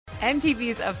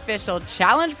MTV's official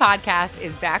Challenge podcast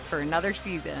is back for another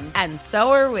season. And so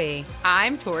are we.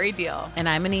 I'm Tori Deal. And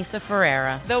I'm Anissa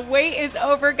Ferreira. The wait is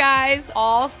over, guys.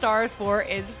 All Stars 4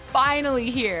 is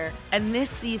finally here. And this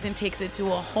season takes it to a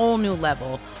whole new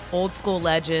level. Old school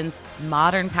legends,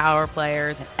 modern power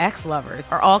players, and ex-lovers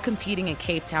are all competing in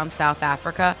Cape Town, South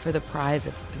Africa for the prize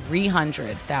of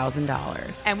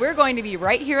 $300,000. And we're going to be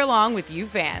right here along with you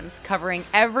fans, covering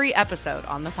every episode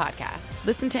on the podcast.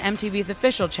 Listen to MTV's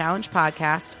official Challenge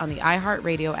podcast on the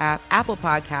iHeartRadio app, Apple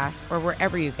Podcasts, or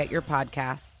wherever you get your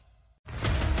podcasts.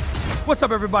 What's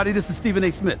up, everybody? This is Stephen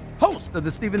A. Smith, host of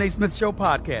the Stephen A. Smith Show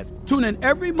podcast. Tune in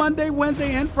every Monday,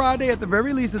 Wednesday, and Friday at the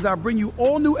very least as I bring you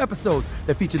all new episodes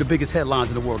that feature the biggest headlines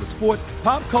in the world of sports,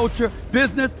 pop culture,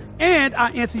 business, and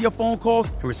I answer your phone calls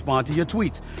and respond to your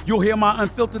tweets. You'll hear my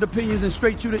unfiltered opinions and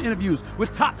straight-shooter interviews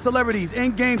with top celebrities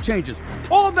and game changers.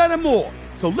 All that and more.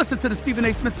 So listen to the Stephen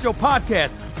A. Smith Show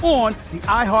podcast on the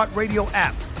iHeartRadio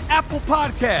app, Apple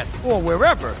Podcasts, or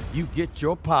wherever you get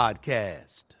your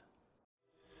podcast.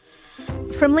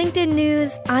 From LinkedIn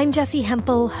News, I'm Jessie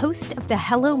Hempel, host of the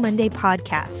Hello Monday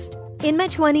podcast. In my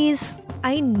 20s,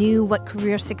 I knew what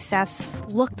career success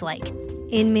looked like.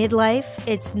 In midlife,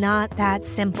 it's not that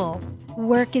simple.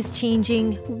 Work is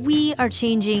changing, we are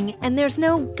changing, and there's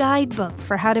no guidebook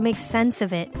for how to make sense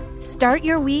of it. Start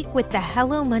your week with the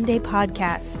Hello Monday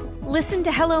podcast. Listen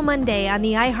to Hello Monday on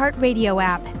the iHeartRadio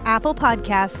app, Apple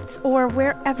Podcasts, or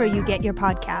wherever you get your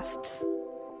podcasts.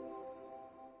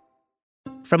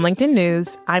 From LinkedIn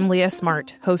News, I'm Leah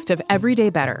Smart, host of Everyday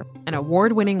Better, an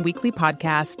award-winning weekly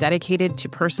podcast dedicated to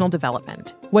personal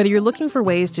development. Whether you're looking for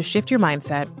ways to shift your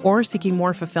mindset or seeking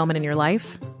more fulfillment in your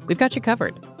life, we've got you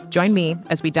covered. Join me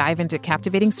as we dive into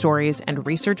captivating stories and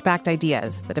research-backed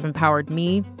ideas that have empowered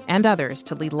me and others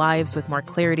to lead lives with more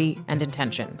clarity and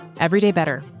intention. Everyday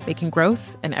Better, making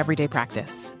growth an everyday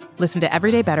practice. Listen to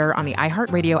Everyday Better on the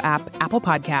iHeartRadio app, Apple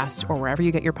Podcasts, or wherever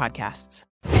you get your podcasts.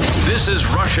 This is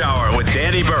Rush Hour with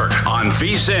Danny Burke on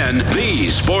VSiN, the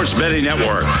Sports Betting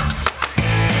Network.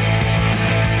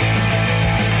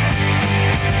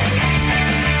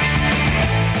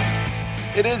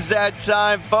 It is that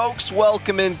time, folks.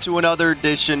 Welcome into another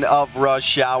edition of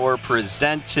Rush Hour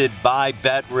presented by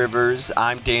BetRivers.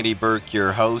 I'm Danny Burke,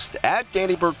 your host, at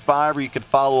Danny Burke5, or you can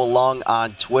follow along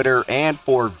on Twitter. And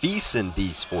for VSiN,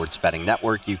 the Sports Betting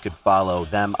Network, you can follow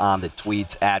them on the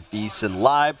tweets at VSiN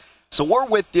Live. So we're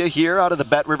with you here out of the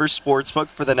BetRivers Sportsbook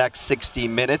for the next 60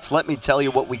 minutes. Let me tell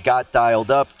you what we got dialed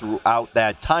up throughout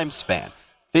that time span.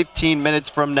 15 minutes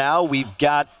from now, we've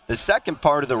got the second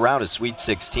part of the round of Sweet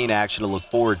 16 action to look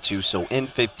forward to. So in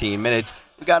 15 minutes,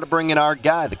 we got to bring in our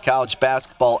guy, the college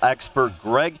basketball expert,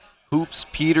 Greg Hoops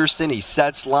Peterson. He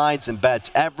sets lines and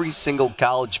bets every single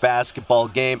college basketball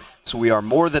game. So we are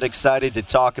more than excited to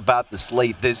talk about the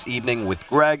slate this evening with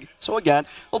Greg. So again,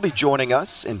 he'll be joining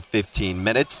us in 15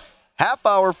 minutes. Half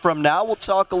hour from now, we'll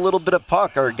talk a little bit of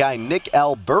puck. Our guy, Nick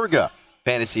Alberga,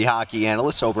 fantasy hockey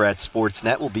analyst over at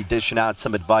Sportsnet, will be dishing out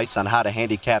some advice on how to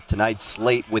handicap tonight's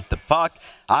slate with the puck.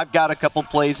 I've got a couple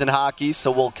plays in hockey,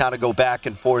 so we'll kind of go back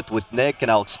and forth with Nick,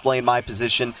 and I'll explain my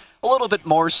position a little bit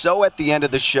more so at the end of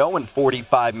the show in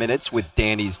 45 minutes with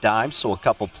Danny's Dime. So a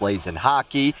couple plays in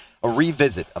hockey, a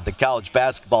revisit of the college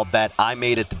basketball bet I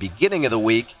made at the beginning of the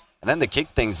week, and then to kick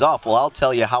things off, well, I'll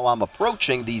tell you how I'm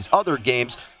approaching these other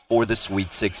games for the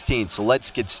Sweet 16. So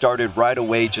let's get started right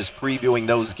away just previewing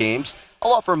those games.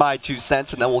 I'll offer my 2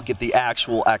 cents, and then we'll get the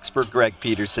actual expert, Greg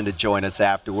Peterson, to join us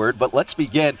afterward. But let's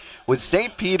begin with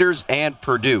St. Peter's and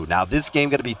Purdue. Now, this game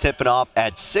going to be tipping off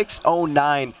at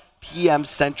 6:09 p.m.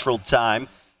 Central Time,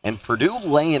 and Purdue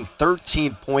laying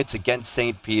 13 points against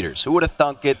St. Peter's. Who would have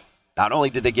thunk it? Not only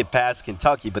did they get past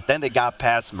Kentucky, but then they got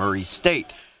past Murray State.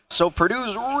 So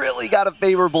Purdue's really got a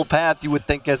favorable path, you would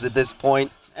think, as at this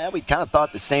point. We kind of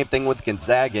thought the same thing with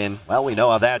Gonzaga, and, well, we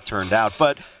know how that turned out.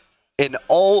 But in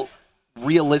all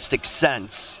realistic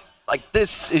sense, like,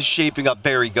 this is shaping up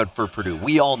very good for Purdue.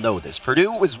 We all know this.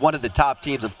 Purdue was one of the top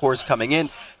teams, of course, coming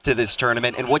in to this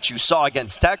tournament. And what you saw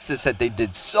against Texas, that they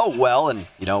did so well, and,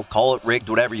 you know, call it rigged,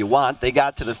 whatever you want, they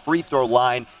got to the free throw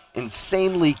line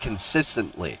insanely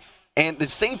consistently. And the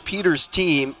St. Peter's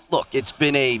team, look, it's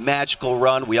been a magical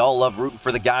run. We all love rooting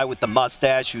for the guy with the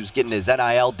mustache who's getting his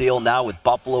NIL deal now with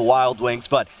Buffalo Wild Wings.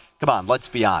 But come on, let's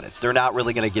be honest. They're not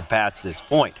really going to get past this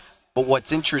point. But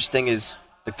what's interesting is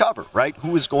the cover, right?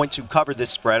 Who is going to cover this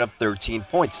spread of 13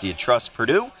 points? Do you trust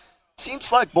Purdue? It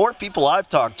seems like more people I've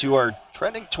talked to are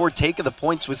trending toward taking the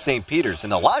points with St. Peter's.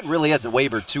 And the line really hasn't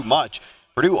wavered too much.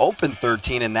 Purdue opened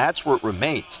 13, and that's where it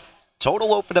remains.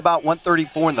 Total opened about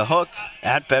 134 in the hook.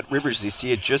 At BetRivers, you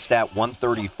see it just at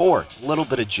 134. A little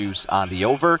bit of juice on the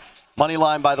over.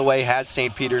 Moneyline, by the way, has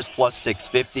St. Peter's plus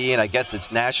 650, and I guess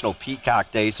it's National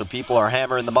Peacock Day, so people are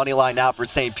hammering the money line now for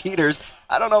St. Peter's.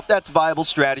 I don't know if that's a viable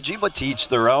strategy, but to each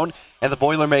their own. And the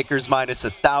Boilermakers minus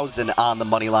 1,000 on the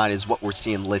money line is what we're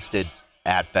seeing listed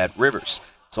at Bet Rivers.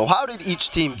 So how did each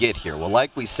team get here? Well,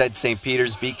 like we said, St.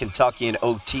 Peter's beat Kentucky in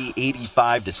OT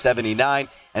 85-79,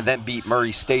 and then beat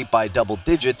Murray State by double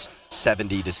digits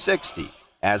 70-60.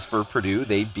 As for Purdue,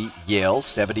 they beat Yale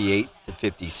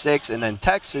 78-56, and then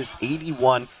Texas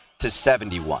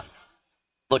 81-71.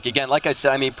 Look, again, like I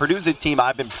said, I mean, Purdue's a team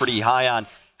I've been pretty high on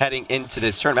heading into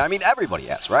this tournament. I mean, everybody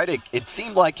has, right? It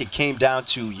seemed like it came down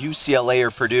to UCLA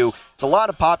or Purdue. It's a lot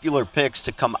of popular picks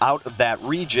to come out of that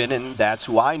region, and that's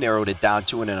who I narrowed it down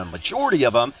to. And in a majority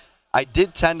of them, I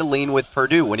did tend to lean with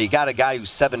Purdue. When you got a guy who's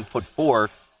 7'4",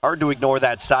 hard to ignore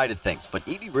that side of things. But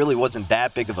Edey really wasn't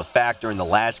that big of a factor in the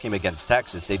last game against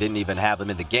Texas. They didn't even have him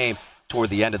in the game toward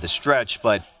the end of the stretch.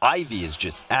 But Ivey is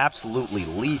just absolutely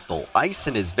lethal. Ice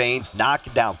in his veins,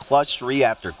 knocking down clutch three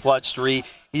after clutch three.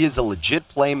 He is a legit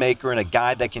playmaker and a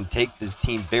guy that can take this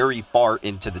team very far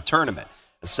into the tournament.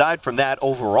 Aside from that,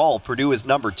 overall, Purdue is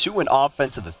number 2 in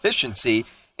offensive efficiency.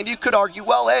 And you could argue,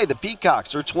 well, hey, the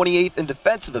Peacocks are 28th in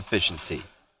defensive efficiency.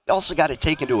 You also got to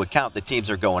take into account the teams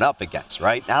are going up against,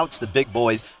 right? Now it's the big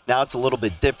boys. Now it's a little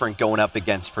bit different going up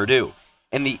against Purdue.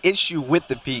 And the issue with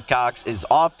the Peacocks is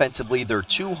offensively, they're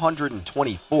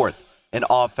 224th in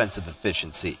offensive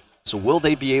efficiency. So will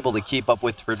they be able to keep up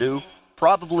with Purdue?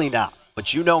 Probably not.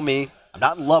 But you know me, I'm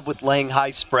not in love with laying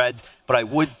high spreads, but I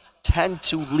would tend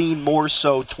to lean more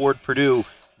so toward Purdue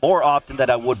more often than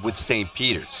I would with St.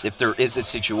 Peter's. If there is a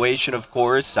situation, of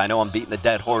course, I know I'm beating the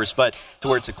dead horse, but to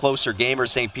where it's a closer game or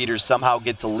St. Peter's somehow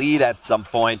gets a lead at some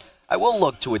point, I will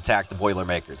look to attack the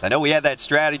Boilermakers. I know we had that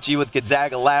strategy with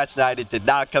Gonzaga last night. It did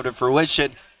not come to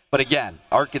fruition. But again,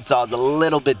 Arkansas is a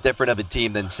little bit different of a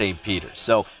team than St. Peter's.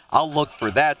 So I'll look for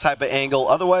that type of angle.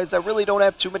 Otherwise, I really don't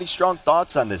have too many strong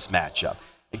thoughts on this matchup.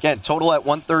 Again, total at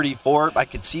 134. I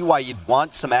could see why you'd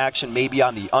want some action maybe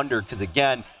on the under because,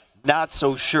 again, not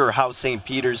so sure how St.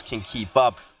 Peter's can keep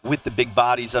up with the big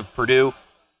bodies of Purdue.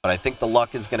 But I think the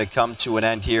luck is going to come to an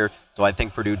end here. So I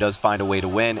think Purdue does find a way to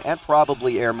win and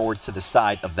probably err more to the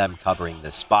side of them covering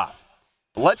this spot.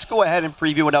 But let's go ahead and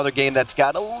preview another game that's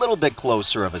got a little bit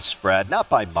closer of a spread. Not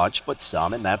by much, but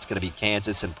some. And that's going to be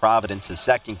Kansas and Providence, the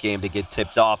second game to get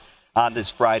tipped off on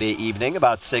this Friday evening,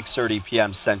 about 6:30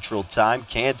 p.m. Central Time.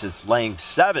 Kansas laying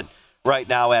 7 right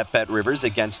now at Bet Rivers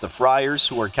against the Friars,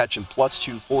 who are catching plus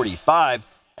 245.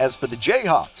 As for the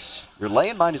Jayhawks, you're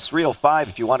laying minus 305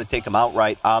 if you want to take them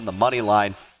outright on the money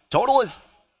line. Total has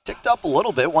ticked up a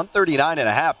little bit,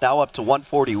 139.5, now up to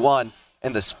 141.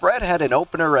 And the spread had an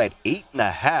opener at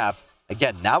 8.5.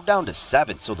 Again, now down to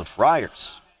 7. So the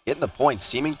Friars getting the points,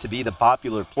 seeming to be the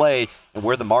popular play and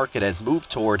where the market has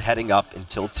moved toward heading up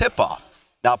until tip-off.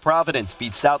 Now Providence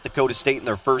beat South Dakota State in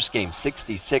their first game,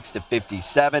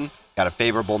 66-57. Got a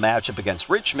favorable matchup against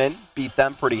Richmond, beat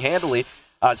them pretty handily,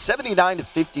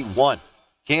 79-51.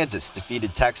 Kansas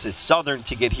defeated Texas Southern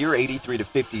to get here,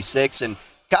 83-56, and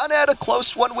kind of had a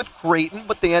close one with Creighton,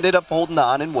 but they ended up holding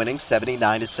on and winning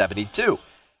 79-72.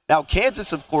 Now,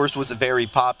 Kansas, of course, was a very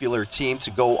popular team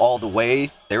to go all the way.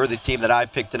 They were the team that I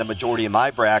picked in a majority of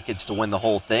my brackets to win the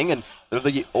whole thing, and they're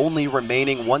the only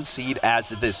remaining 1 seed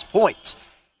as of this point.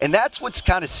 And that's what's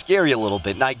kind of scary a little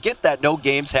bit. And I get that no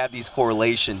games have these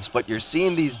correlations, but you're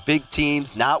seeing these big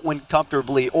teams not win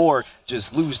comfortably or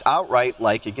just lose outright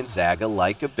like a Gonzaga,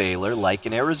 like a Baylor, like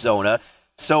an Arizona.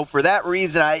 So for that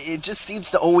reason, it just seems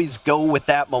to always go with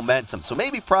that momentum. So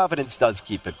maybe Providence does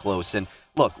keep it close. And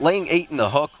look, laying 8 in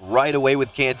the hook right away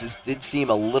with Kansas did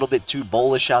seem a little bit too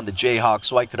bullish on the Jayhawks,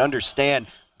 so I could understand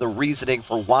the reasoning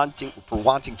for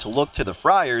wanting to look to the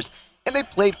Friars. And they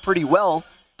played pretty well.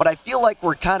 But I feel like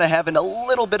we're kind of having a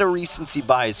little bit of recency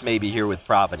bias maybe here with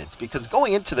Providence, because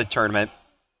going into the tournament,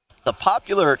 the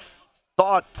popular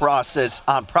thought process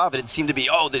on Providence seemed to be,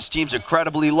 oh, this team's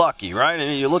incredibly lucky, right? I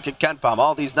mean, you look at KenPom,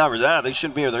 all these numbers, they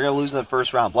shouldn't be here, they're going to lose in the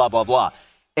first round, blah, blah, blah.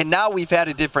 And now we've had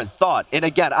a different thought. And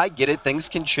again, I get it, things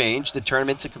can change, the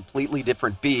tournament's a completely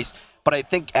different beast, but I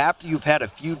think after you've had a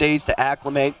few days to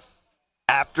acclimate,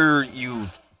 after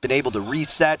you've been able to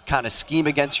reset, kind of scheme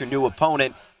against your new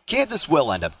opponent, Kansas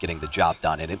will end up getting the job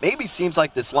done. And it maybe seems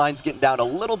like this line's getting down a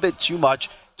little bit too much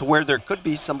to where there could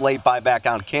be some late buyback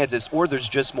on Kansas, or there's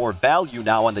just more value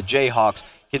now on the Jayhawks,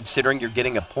 considering you're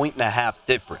getting a 1.5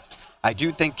 difference. I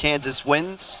do think Kansas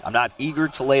wins. I'm not eager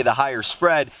to lay the higher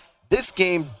spread. This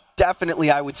game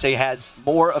definitely, I would say, has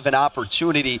more of an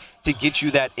opportunity to get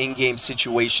you that in-game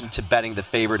situation to betting the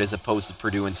favorite as opposed to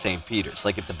Purdue and St. Peter's.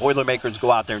 Like if the Boilermakers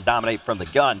go out there and dominate from the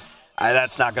gun,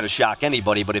 that's not going to shock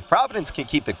anybody. But if Providence can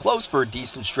keep it close for a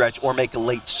decent stretch or make a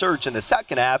late surge in the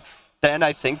second half, then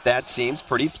I think that seems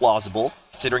pretty plausible,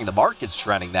 considering the market's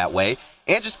trending that way.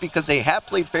 And just because they have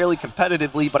played fairly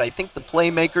competitively, but I think the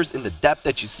playmakers and the depth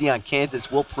that you see on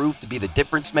Kansas will prove to be the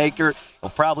difference maker.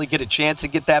 They'll probably get a chance to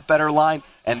get that better line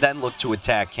and then look to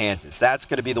attack Kansas. That's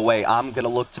going to be the way I'm going to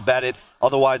look to bet it.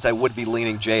 Otherwise, I would be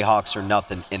leaning Jayhawks or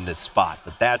nothing in this spot.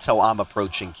 But that's how I'm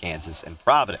approaching Kansas and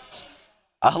Providence.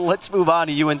 Let's move on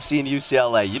to UNC and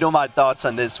UCLA. You know my thoughts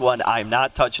on this one. I'm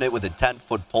not touching it with a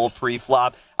 10-foot pole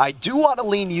pre-flop. I do want to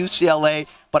lean UCLA,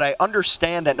 but I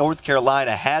understand that North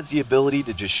Carolina has the ability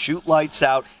to just shoot lights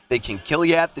out. They can kill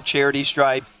you at the charity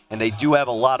stripe, and they do have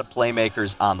a lot of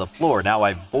playmakers on the floor. Now,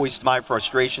 I've voiced my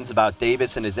frustrations about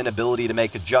Davis and his inability to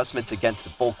make adjustments against the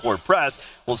full-court press.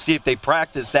 We'll see if they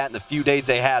practice that in the few days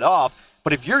they had off.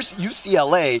 But if you're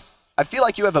UCLA, I feel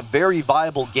like you have a very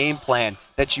viable game plan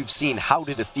that you've seen how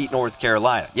to defeat North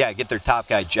Carolina. Yeah, get their top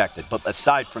guy ejected. But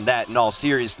aside from that, in all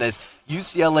seriousness,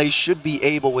 UCLA should be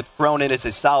able, with Cronin as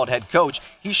a solid head coach,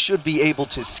 he should be able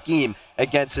to scheme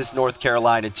against this North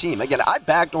Carolina team. Again, I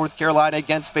backed North Carolina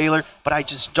against Baylor, but I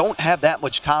just don't have that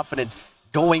much confidence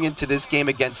going into this game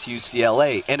against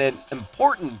UCLA. And an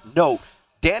important note,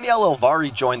 Danielle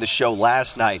Elvari joined the show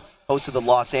last night, hosted the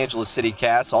Los Angeles City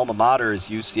Cast, alma mater is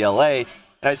UCLA.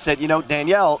 And I said,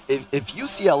 Danielle, if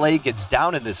UCLA gets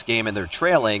down in this game and they're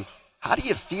trailing, how do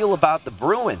you feel about the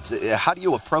Bruins? How do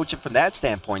you approach it from that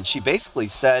standpoint? She basically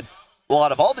said, well,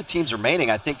 out of all the teams remaining,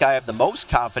 I think I have the most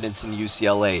confidence in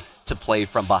UCLA to play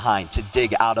from behind, to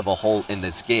dig out of a hole in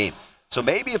this game. So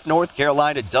maybe if North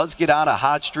Carolina does get on a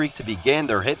hot streak to begin,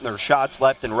 they're hitting their shots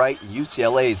left and right, and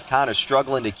UCLA is kind of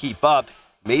struggling to keep up,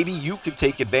 maybe you could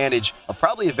take advantage of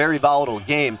probably a very volatile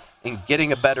game in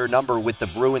getting a better number with the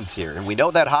Bruins here. And we know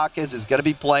that Hawkins is going to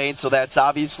be playing, so that's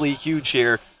obviously huge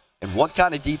here. And what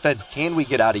kind of defense can we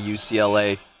get out of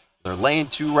UCLA? They're laying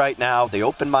 2 right now. They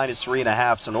opened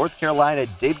 -3.5, so North Carolina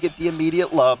did get the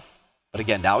immediate love. But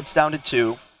again, now it's down to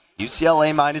 2.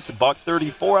 UCLA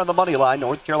 -134 on the money line.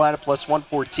 North Carolina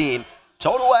 +114.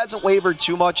 Total hasn't wavered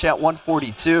too much at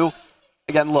 142.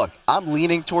 Again, look, I'm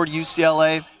leaning toward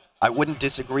UCLA. I wouldn't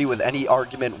disagree with any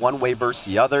argument one way versus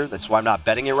the other. That's why I'm not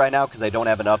betting it right now, because I don't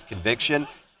have enough conviction.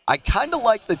 I kind of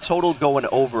like the total going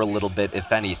over a little bit,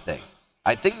 if anything.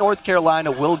 I think North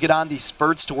Carolina will get on these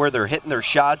spurts to where they're hitting their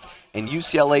shots, and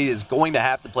UCLA is going to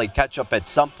have to play catch-up at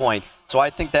some point. So I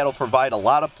think that'll provide a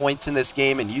lot of points in this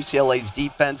game, and UCLA's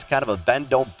defense, kind of a bend,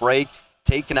 don't break,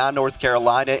 taking on North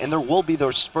Carolina, and there will be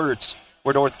those spurts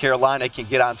where North Carolina can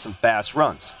get on some fast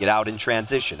runs, get out in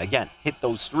transition. Again, hit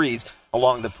those threes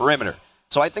along the perimeter.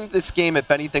 So I think this game, if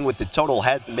anything, with the total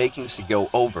has the makings to go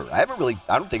over. I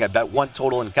don't think I bet one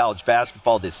total in college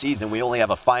basketball this season. We only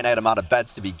have a finite amount of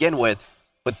bets to begin with.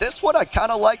 But this one I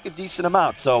kind of like a decent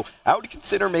amount. So I would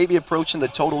consider maybe approaching the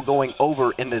total going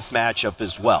over in this matchup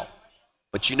as well.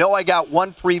 But I got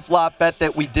one pre-flop bet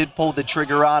that we did pull the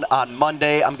trigger on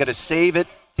Monday. I'm going to save it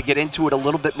to get into it a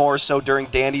little bit more so during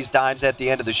Danny's Dimes at the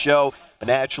end of the show. But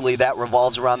naturally, that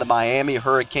revolves around the Miami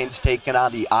Hurricanes taking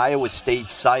on the Iowa State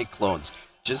Cyclones.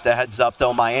 Just a heads up,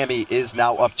 though, Miami is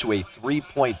now up to a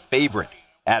 3-point favorite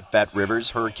at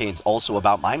BetRivers. Hurricanes also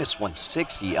about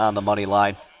 -160 on the money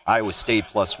line. Iowa State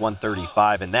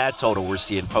 +135, and that total we're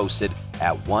seeing posted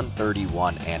at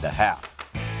 131.5.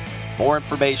 More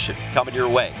information coming your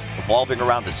way, revolving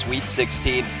around the Sweet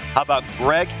 16. How about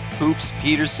Greg Hoops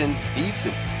Peterson's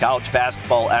VSiN's college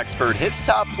basketball expert, his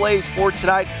top plays for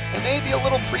tonight, and maybe a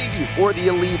little preview for the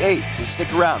Elite Eight. So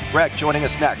stick around. Greg joining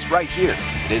us next right here.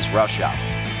 It is Rush Hour.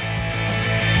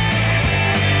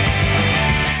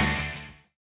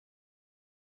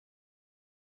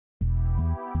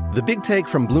 The Big Take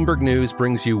from Bloomberg News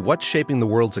brings you what's shaping the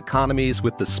world's economies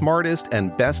with the smartest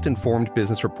and best-informed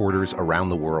business reporters around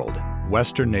the world.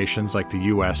 Western nations like the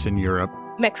U.S. and Europe.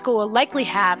 Mexico will likely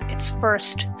have its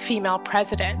first female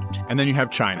president. And then you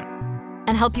have China.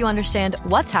 And help you understand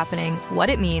what's happening, what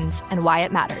it means, and why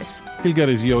it matters. He'll get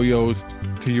his yo-yos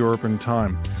to Europe in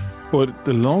time. But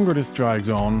the longer this drags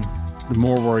on, the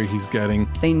more worry he's getting.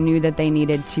 They knew that they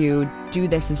needed to do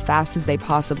this as fast as they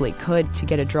possibly could to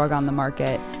get a drug on the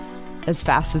market as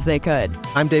fast as they could.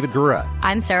 I'm David Gura.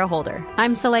 I'm Sarah Holder.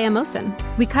 I'm Saleha Mohsen.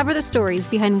 We cover the stories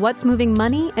behind what's moving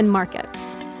money and markets.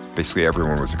 Basically,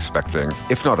 everyone was expecting,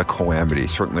 if not a calamity,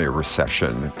 certainly a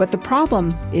recession. But the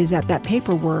problem is that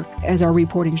paperwork, as our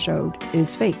reporting showed,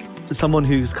 is fake. As someone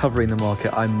who's covering the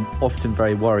market, I'm often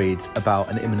very worried about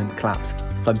an imminent collapse.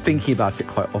 So I'm thinking about it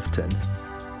quite often.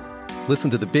 Listen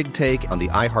to The Big Take on the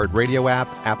iHeartRadio app,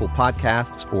 Apple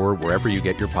Podcasts, or wherever you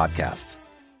get your podcasts.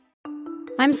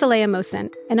 I'm Saleha Mohsen,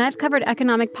 and I've covered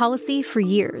economic policy for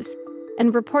years.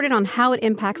 and reported on how it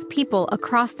impacts people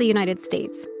across the United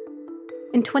States.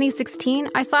 In 2016,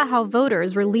 I saw how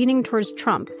voters were leaning towards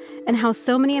Trump and how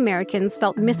so many Americans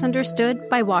felt misunderstood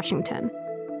by Washington.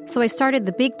 So I started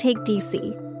the Big Take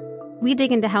DC. We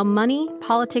dig into how money,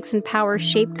 politics, and power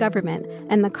shape government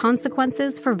and the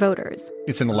consequences for voters.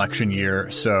 It's an election year,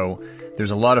 so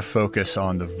there's a lot of focus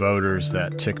on the voters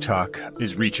that TikTok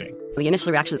is reaching. The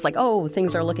initial reaction is like, oh,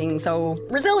 things are looking so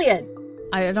resilient.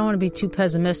 I don't want to be too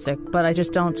pessimistic, but I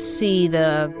just don't see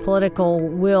the political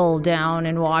will down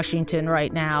in Washington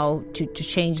right now to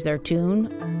change their tune.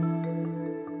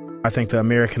 I think the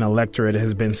American electorate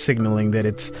has been signaling that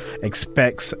it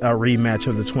expects a rematch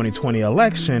of the 2020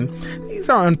 election. These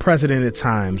are unprecedented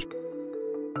times.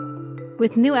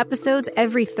 With new episodes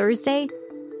every Thursday,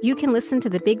 you can listen to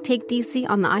the Big Take DC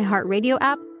on the iHeartRadio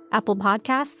app, Apple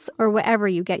Podcasts, or wherever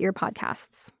you get your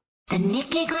podcasts. The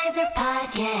Nikki Glaser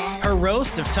Podcast. Her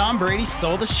roast of Tom Brady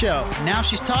stole the show. Now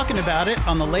she's talking about it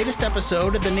on the latest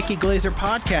episode of the Nikki Glaser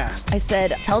Podcast. I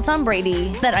said, tell Tom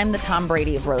Brady that I'm the Tom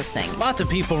Brady of roasting. Lots of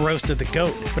people roasted the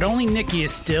GOAT, but only Nikki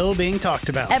is still being talked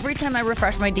about. Every time I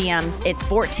refresh my DMs, it's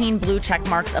 14 blue check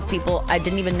marks of people I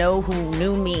didn't even know who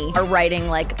knew me are writing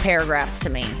like paragraphs to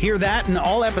me. Hear that in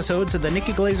all episodes of the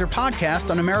Nikki Glaser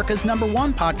Podcast on America's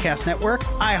 #1 podcast network,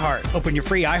 iHeart. Open your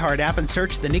free iHeart app and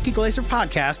search the Nikki Glaser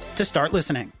Podcast to start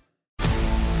listening.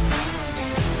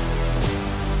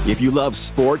 If you love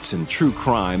sports and true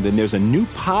crime, then there's a new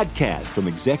podcast from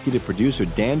executive producer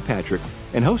Dan Patrick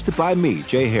and hosted by me,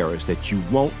 Jay Harris, that you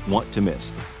won't want to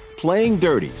miss. Playing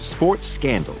Dirty: Sports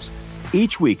Scandals.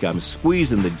 Each week, I'm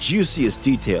squeezing the juiciest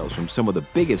details from some of the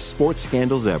biggest sports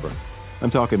scandals ever. I'm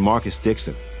talking Marcus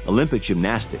Dixon, Olympic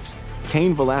gymnastics,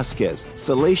 Cain Velasquez,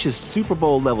 salacious Super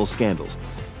Bowl-level scandals.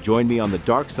 Join me on the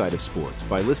dark side of sports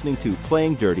by listening to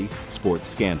Playing Dirty: Sports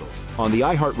Scandals on the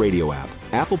iHeartRadio app,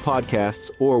 Apple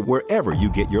Podcasts, or wherever you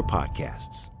get your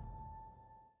podcasts.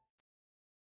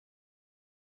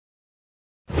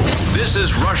 This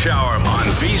is Rush Hour on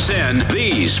VSiN,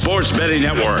 the Sports Betting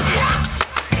Network.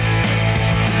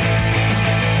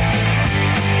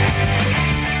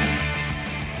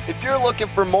 If you're looking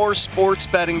for more sports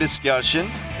betting discussion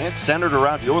and centered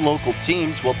around your local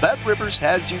teams, well, BetRivers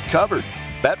has you covered.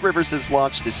 BetRivers has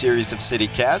launched a series of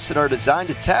CityCasts that are designed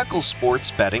to tackle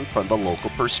sports betting from the local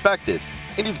perspective.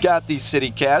 And you've got these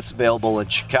CityCasts available in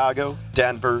Chicago,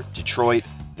 Denver, Detroit,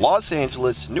 Los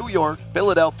Angeles, New York,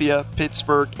 Philadelphia,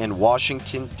 Pittsburgh, and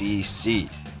Washington, D.C.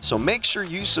 So make sure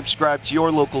you subscribe to your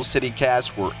local CityCast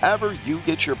wherever you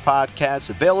get your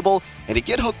podcasts available and to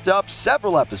get hooked up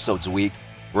several episodes a week.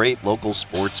 Great local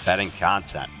sports betting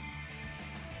content.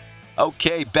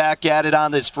 Okay, back at it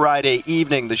on this Friday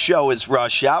evening. The show is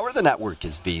Rush Hour. The network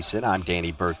is VSiN. I'm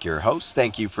Danny Burke, your host.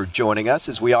 Thank you for joining us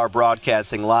as we are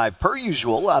broadcasting live, per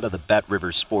usual, out of the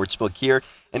BetRivers Sportsbook here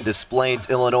in Des Plaines,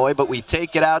 Illinois. But we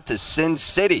take it out to Sin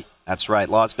City. That's right,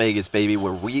 Las Vegas, baby,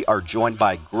 where we are joined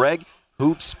by Greg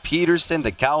Hoops Peterson,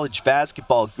 the college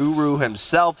basketball guru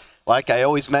himself. Like I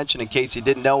always mention, in case you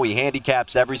didn't know, he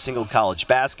handicaps every single college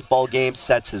basketball game,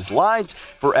 sets his lines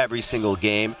for every single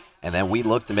game, and then we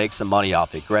look to make some money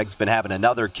off it. Greg's been having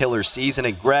another killer season,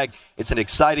 and Greg, it's an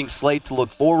exciting slate to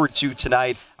look forward to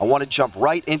tonight. I want to jump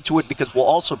right into it because we'll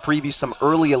also preview some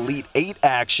early Elite Eight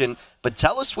action, but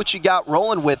tell us what you got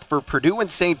rolling with for Purdue and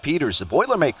St. Peter's. The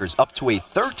Boilermakers up to a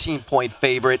 13-point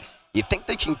favorite. You think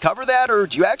they can cover that, or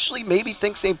do you actually maybe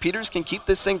think St. Peter's can keep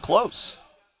this thing close?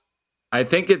 I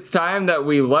think it's time that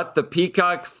we let the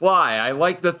peacocks fly. I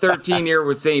like the 13 here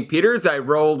with St. Peter's. I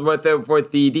rolled with it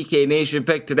with the DK Nation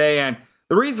pick today, and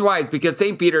the reason why is because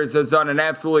St. Peter's has done an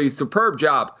absolutely superb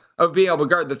job of being able to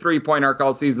guard the three-point arc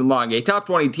all season long. A top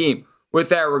 20 team with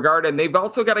that regard, and they've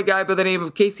also got a guy by the name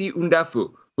of Casey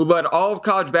Undefu, who led all of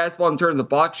college basketball in terms of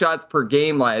block shots per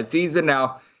game last season.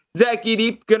 Now, Zach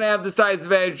Edey going to have the size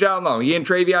advantage down low. He and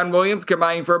Travion Williams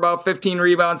combining for about 15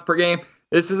 rebounds per game.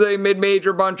 This is a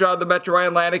mid-major bunch out of the Metro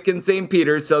Atlantic and St.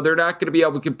 Peter's, so they're not going to be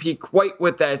able to compete quite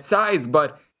with that size,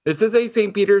 but this is a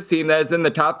St. Peter's team that is in the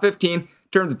top 15 in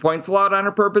terms of points allowed on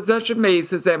a per-possession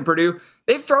basis, and Purdue,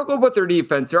 they've struggled with their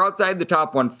defense. They're outside the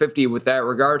top 150 with that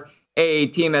regard. A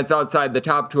team that's outside the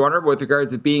top 200 with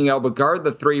regards to being able to guard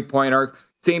the three-point arc.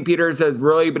 St. Peter's has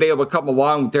really been able to come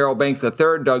along with Daryl Banks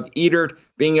III, Doug Edert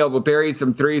being able to bury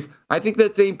some threes. I think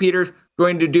that St. Peter's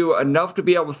going to do enough to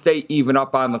be able to stay even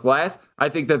up on the glass. I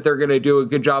think that they're going to do a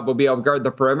good job of being able to guard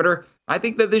the perimeter. I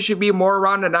think that this should be more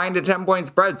around a 9 to 10 point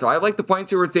spread. So I like the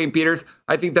points here with St. Peter's.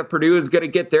 I think that Purdue is going to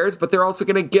get theirs, but they're also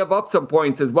going to give up some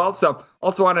points as well. So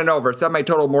also on an over. Set my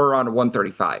total more around a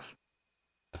 135.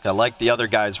 I like the other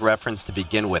guy's reference to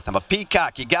begin with. I'm a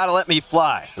peacock. You got to let me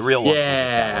fly. The real ones.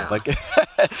 Yeah.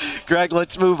 But Greg,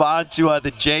 let's move on to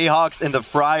the Jayhawks and the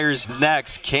Friars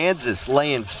next. Kansas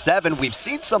laying 7. We've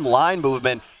seen some line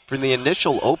movement from the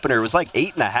initial opener. It was like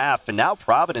 8.5, and now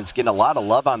Providence getting a lot of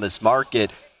love on this market.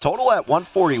 Total at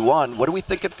 141. What are we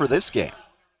thinking for this game?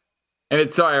 And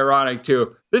it's so ironic,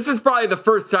 too. This is probably the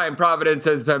first time Providence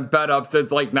has been bet up since,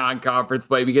 like, non-conference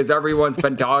play because everyone's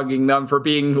been dogging them for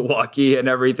being lucky and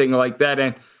everything like that.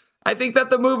 And I think that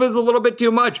the move is a little bit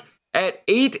too much. At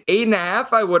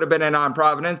 8.5, I would have been in on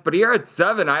Providence. But here at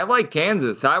 7, I like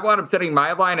Kansas. I wound up setting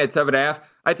my line at 7.5.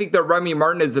 I think that Remy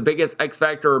Martin is the biggest X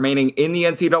factor remaining in the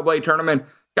NCAA tournament.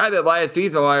 Guy that last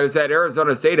season when I was at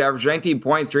Arizona State averaged 19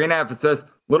 points, 3.5 assists,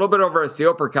 a little bit over a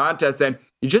steal per contest. And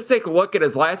you just take a look at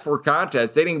his last 4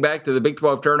 contests dating back to the Big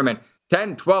 12 tournament,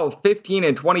 10, 12, 15,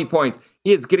 and 20 points.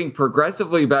 He is getting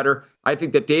progressively better. I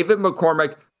think that David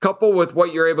McCormick, coupled with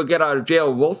what you're able to get out of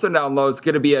Jalen Wilson down low, is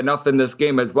going to be enough in this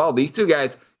game as well. These two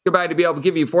guys combined to be able to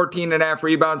give you 14.5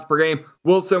 rebounds per game.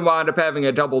 Wilson wound up having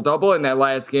a double-double in that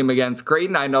last game against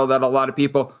Creighton. I know that a lot of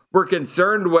people were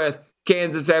concerned with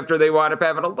Kansas after they wound up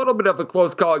having a little bit of a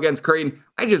close call against Creighton.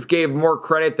 I just gave more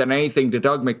credit than anything to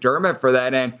Doug McDermott for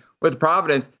that. And with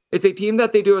Providence, it's a team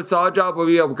that they do a solid job of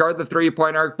being able to guard the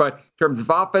three-point arc, but in terms of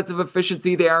offensive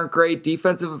efficiency, they aren't great.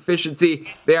 Defensive efficiency,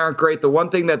 they aren't great. The one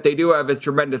thing that they do have is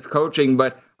tremendous coaching,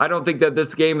 but I don't think that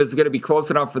this game is going to be close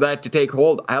enough for that to take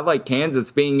hold. I like Kansas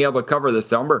being able to cover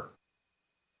this number.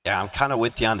 Yeah, I'm kind of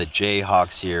with you on the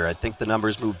Jayhawks here. I think the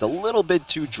numbers moved a little bit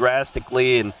too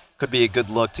drastically and could be a good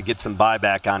look to get some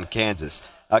buyback on Kansas.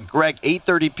 Greg,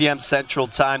 8:30 p.m. Central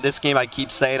Time. This game, I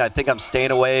keep saying, I think I'm staying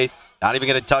away. Not even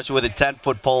going to touch it with a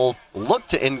 10-foot pole. Look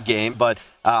to end game, but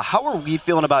how are we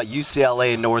feeling about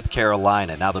UCLA and North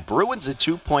Carolina? Now, the Bruins a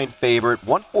 2-point favorite.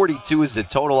 142 is the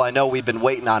total. I know we've been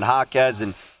waiting on Jaquez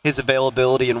and his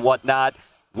availability and whatnot.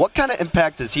 What kind of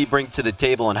impact does he bring to the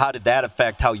table, and how did that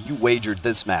affect how you wagered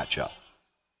this matchup?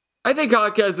 I think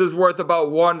Jaquez is worth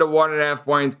about 1 to 1.5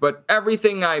 points, but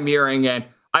everything I'm hearing, and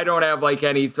I don't have like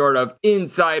any sort of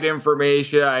inside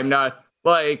information. I'm not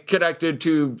like connected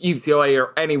to UCLA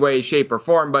or any way, shape, or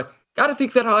form, but got to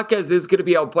think that Jaquez is going to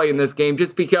be able to play in this game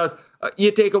just because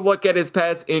you take a look at his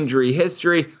past injury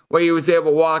history, where he was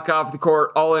able to walk off the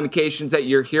court, all indications that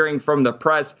you're hearing from the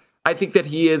press. I think that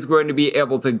he is going to be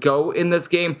able to go in this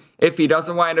game. If he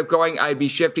doesn't wind up going, I'd be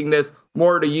shifting this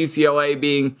more to UCLA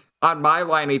being on my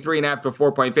line a 3.5 to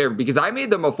 4-point favorite because I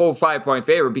made them a full 5-point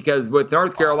favorite because with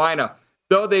North Carolina,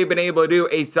 though they've been able to do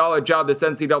a solid job this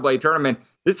NCAA tournament,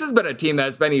 this has been a team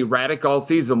that's been erratic all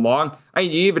season long. I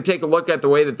mean, you even take a look at the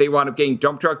way that they wound up getting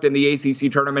dump trucked in the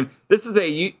ACC tournament. This is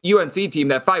a UNC team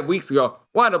that 5 weeks ago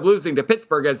wound up losing to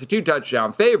Pittsburgh as a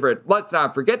 2-touchdown favorite. Let's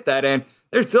not forget that. And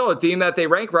they're still a team that they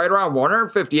rank right around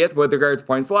 150th with regards to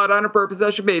points allowed on a per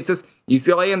possession basis.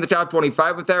 UCLA in the top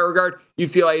 25 with that regard.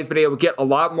 UCLA has been able to get a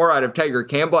lot more out of Tiger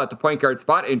Campbell at the point guard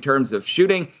spot in terms of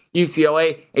shooting.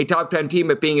 UCLA, a top 10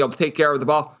 team at being able to take care of the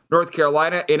ball. North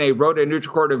Carolina in a road and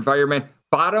neutral court environment.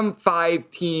 Bottom 5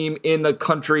 team in the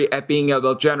country at being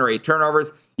able to generate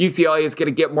turnovers. UCLA is going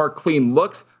to get more clean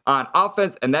looks on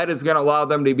offense, and that is going to allow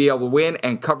them to be able to win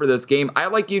and cover this game. I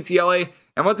like UCLA,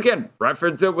 and once again,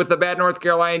 reference it with the bad North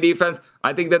Carolina defense.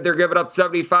 I think that they're giving up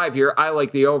 75 here. I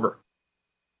like the over.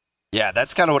 Yeah,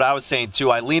 that's kind of what I was saying,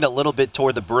 too. I lean a little bit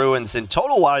toward the Bruins. And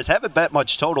total-wise, haven't bet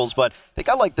much totals, but I think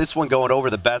I like this one going over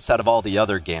the best out of all the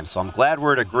other games. So I'm glad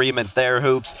we're in agreement there,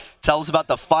 Hoops. Tell us about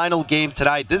the final game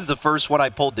tonight. This is the first one I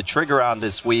pulled the trigger on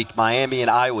this week, Miami and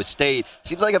Iowa State.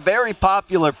 Seems like a very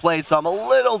popular play, so I'm a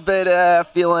little bit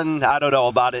feeling, I don't know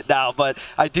about it now. But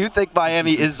I do think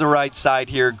Miami is the right side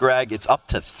here, Greg. It's up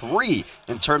to 3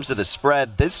 in terms of the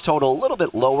spread. This total a little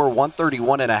bit lower,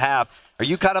 131.5. Are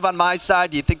you kind of on my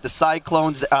side? Do you think the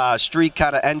Cyclones streak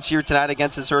kind of ends here tonight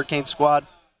against this Hurricane squad?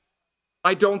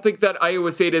 I don't think that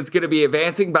Iowa State is going to be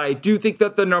advancing, but I do think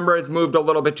that the number has moved a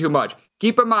little bit too much.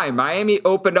 Keep in mind, Miami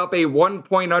opened up a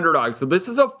 1-point underdog, so this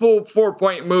is a full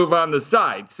 4-point move on the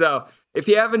side. So if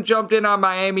you haven't jumped in on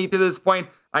Miami to this point,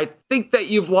 I think that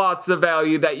you've lost the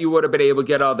value that you would have been able to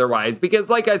get otherwise.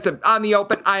 Because like I said, on the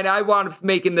open, I wound up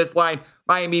making this line,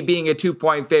 Miami being a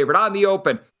 2-point favorite. On the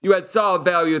open, you had solid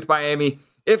value with Miami.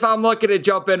 If I'm looking to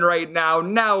jump in right now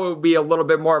it would be a little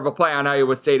bit more of a play on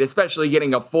Iowa State, especially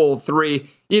getting a full 3.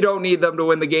 You don't need them to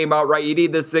win the game outright. You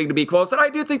need this thing to be close, and I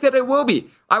do think that it will be.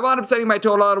 I wound up setting my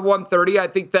total out of 130. I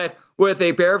think that with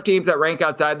a pair of teams that rank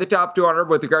outside the top 200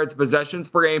 with regards to possessions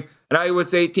per game, an Iowa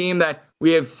State team that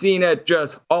we have seen it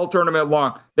just all tournament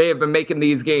long. They have been making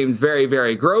these games very,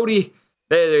 very grody.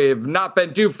 They have not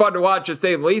been too fun to watch, to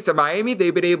say the least. In Miami,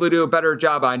 they've been able to do a better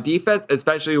job on defense,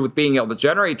 especially with being able to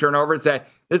generate turnovers. That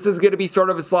this is going to be sort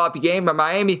of a sloppy game. But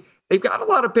Miami, they've got a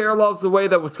lot of parallels to the way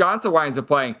that Wisconsin winds up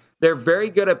playing. They're very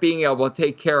good at being able to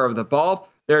take care of the ball.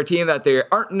 They're a team that they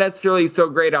aren't necessarily so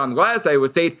great on the glass. Iowa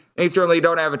State, they certainly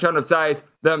don't have a ton of size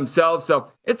themselves. So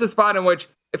it's a spot in which,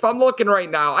 if I'm looking right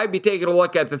now, I'd be taking a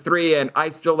look at the 3, and I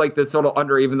still like this total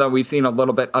under, even though we've seen a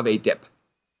little bit of a dip.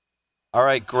 All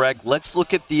right, Greg, let's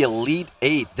look at the Elite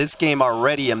Eight. This game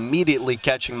already immediately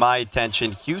catching my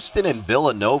attention. Houston and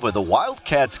Villanova. The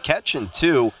Wildcats catching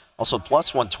 2. Also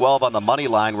plus 112 on the money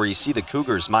line, where you see the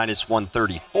Cougars minus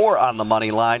 134 on the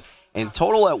money line. And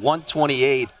total at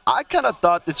 128. I kind of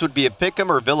thought this would be a pick'em,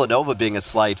 or Villanova being a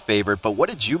slight favorite, but what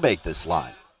did you make this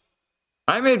line?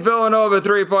 I made Villanova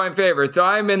 3-point favorite, so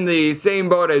I'm in the same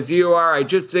boat as you are. I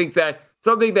just think that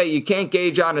something that you can't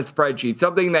gauge on a spreadsheet,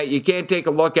 something that you can't take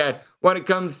a look at when it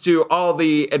comes to all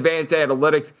the advanced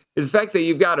analytics, is the fact that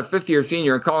you've got a fifth-year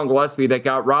senior in Colin Gillespie that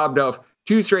got robbed of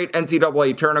 2 straight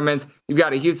NCAA tournaments. You've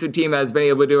got a Houston team that has been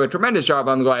able to do a tremendous job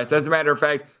on the glass. As a matter of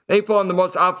fact, they pull in the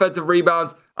most offensive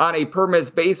rebounds on a per-miss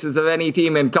basis of any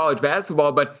team in college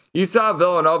basketball. But you saw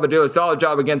Villanova do a solid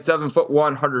job against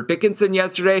 7'1" Hunter Dickinson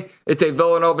yesterday. It's a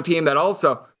Villanova team that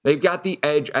also, they've got the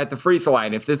edge at the free throw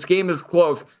line. If this game is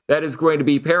close, that is going to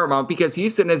be paramount, because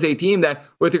Houston is a team that,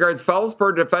 with regards to fouls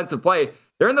per defensive play,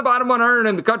 they're in the bottom 100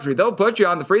 in the country. They'll put you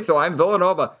on the free throw line.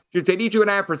 Villanova shoots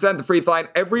 82.5% the free throw line.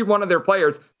 Every one of their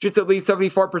players shoots at least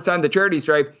 74% of the charity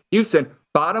stripe. Houston,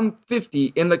 bottom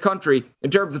 50 in the country in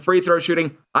terms of free throw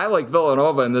shooting. I like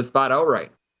Villanova in this spot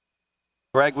outright.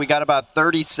 Greg, we got about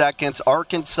 30 seconds.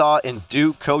 Arkansas and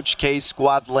Duke. Coach K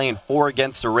squad laying 4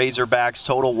 against the Razorbacks.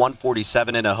 Total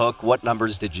 147 and a hook. What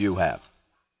numbers did you have?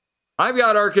 I've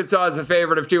got Arkansas as a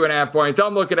favorite of 2.5 points.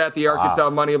 I'm looking at the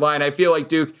Arkansas money line. I feel like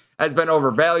Duke has been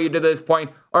overvalued to this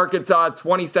point. Arkansas is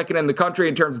 22nd in the country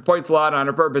in terms of points allowed on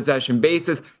a per-possession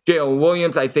basis. Jalen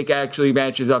Williams, I think, actually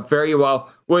matches up very well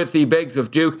with the bigs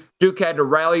of Duke. Duke had to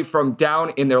rally from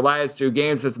down in their last 2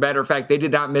 games. As a matter of fact, they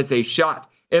did not miss a shot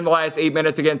in the last 8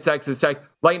 minutes against Texas Tech.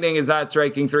 Lightning is not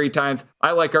striking 3 times.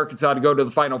 I like Arkansas to go to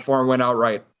the Final Four and win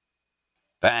outright.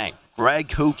 Bang.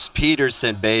 Greg Hoops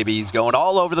Peterson, baby. He's going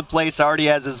all over the place. Already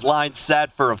has his line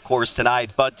set for, of course,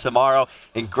 tonight, but tomorrow.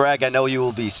 And Greg, I know you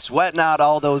will be sweating out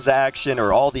all the action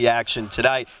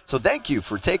tonight. So thank you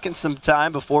for taking some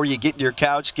time before you get in your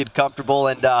couch, get comfortable,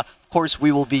 and of course, we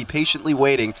will be patiently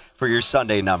waiting for your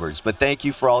Sunday numbers. But thank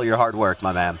you for all your hard work,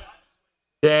 my man.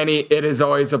 Danny, it is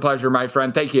always a pleasure, my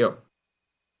friend. Thank you.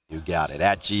 You got it.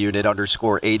 At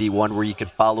GUnit_81, where you can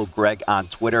follow Greg on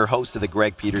Twitter, host of the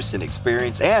Greg Peterson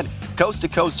Experience, and Coast to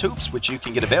Coast Hoops, which you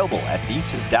can get available at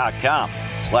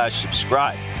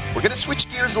VSiN.com/subscribe. We're going to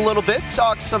switch gears a little bit,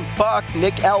 talk some puck.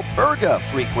 Nick Alberga,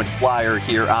 frequent flyer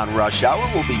here on Rush Hour,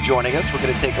 will be joining us. We're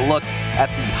going to take a look at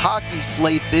the hockey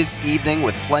slate this evening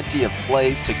with plenty of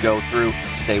plays to go through.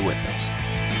 Stay with us.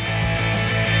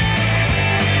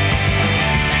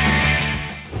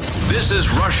 This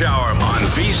is Rush Hour on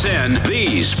VSiN,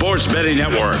 the Sports Betting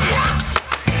Network.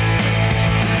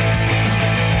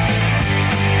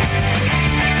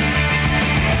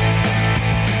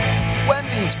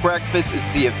 Wendy's Breakfast is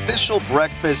the official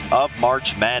breakfast of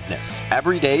March Madness.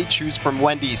 Every day, choose from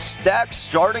Wendy's stacked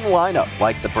starting lineup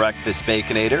like the Breakfast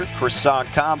Baconator, croissant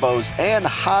combos, and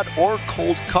hot or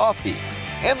cold coffee.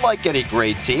 And like any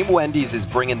great team, Wendy's is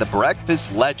bringing the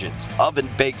breakfast legends: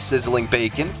 oven-baked sizzling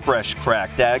bacon, fresh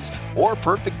cracked eggs, or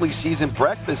perfectly seasoned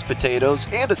breakfast potatoes,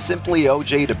 and a Simply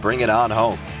OJ to bring it on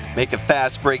home. Make a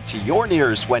fast break to your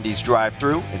nearest Wendy's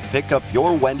drive-thru and pick up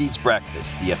your Wendy's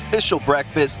breakfast, the official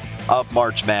breakfast of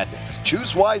March Madness.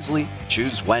 Choose wisely,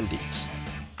 choose Wendy's.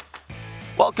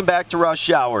 Welcome back to Rush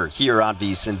Hour here on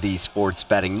VSiN, the Sports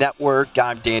Betting Network.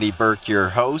 I'm Danny Burke, your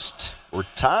host. We're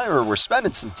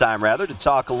spending some time to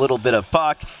talk a little bit of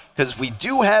puck, because we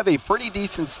do have a pretty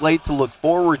decent slate to look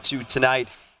forward to tonight.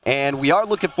 And we are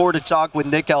looking forward to talk with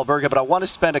Nick Alberga, but I want to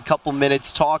spend a couple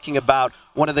minutes talking about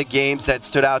one of the games that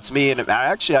stood out to me. And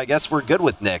actually, I guess we're good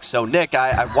with Nick. So, Nick,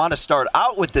 I want to start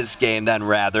out with this game then,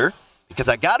 because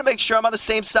I got to make sure I'm on the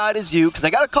same side as you, because I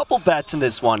got a couple bets in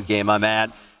this one game, my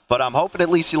man. But I'm hoping at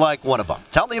least you like one of them.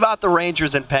 Tell me about the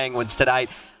Rangers and Penguins tonight.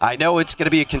 I know it's going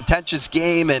to be a contentious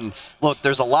game, and look,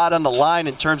 there's a lot on the line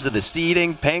in terms of the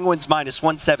seeding. Penguins minus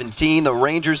 117, the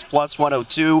Rangers plus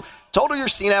 102. Total you're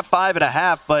seeing at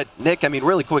 5.5, but Nick,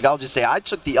 really quick, I'll just say I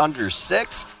took the under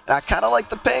 6, and I kind of like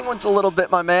the Penguins a little bit,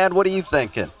 my man. What are you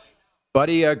thinking?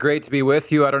 Buddy, great to be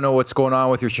with you. I don't know what's going on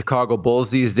with your Chicago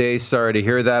Bulls these days. Sorry to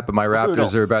hear that, but my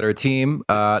Raptors are a better team.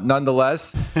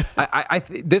 Nonetheless,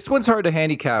 this one's hard to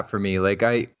handicap for me. Like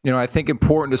I think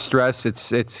important to stress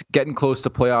it's getting close to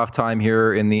playoff time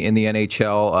here in the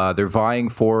NHL. They're vying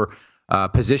for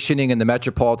positioning in the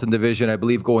Metropolitan Division. I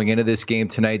believe going into this game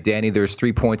tonight, Danny, there's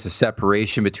 3 points of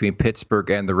separation between Pittsburgh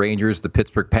and the Rangers. The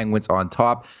Pittsburgh Penguins on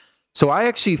top. So I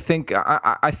actually think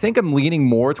I think I'm leaning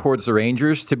more towards the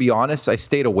Rangers. To be honest, I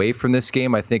stayed away from this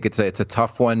game. I think it's a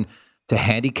tough one to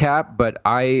handicap, but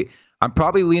I'm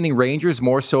probably leaning Rangers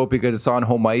more so because it's on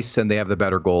home ice and they have the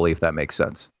better goalie, if that makes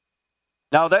sense.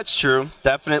 No, that's true.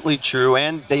 Definitely true.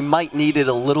 And they might need it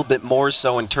a little bit more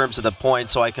so in terms of the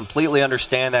points. So I completely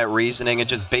understand that reasoning. And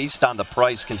just based on the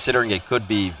price, considering it could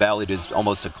be valued as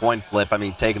almost a coin flip, I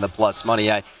mean, taking the plus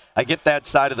money, I get that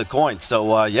side of the coin.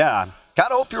 So, yeah.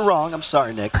 Gotta hope you're wrong. I'm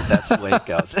sorry, Nick, but that's the way it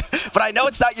goes. But I know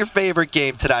it's not your favorite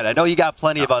game tonight. I know you got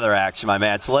plenty of other action, my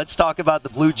man. So let's talk about the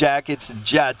Blue Jackets and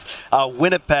Jets.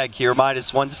 Winnipeg here,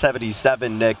 minus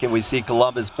 177, Nick, and we see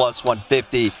Columbus plus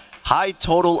 150. High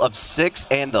total of 6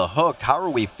 and the hook. How are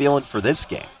we feeling for this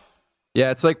game? Yeah,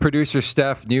 it's like producer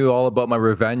Steph knew all about my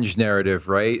revenge narrative,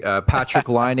 right? Patrick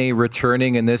Laine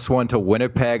returning in this one to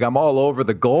Winnipeg. I'm all over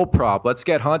the goal prop. Let's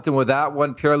get hunting with that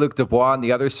one. Pierre-Luc Dubois on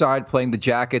the other side playing the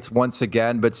Jackets once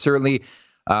again. But certainly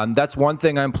that's one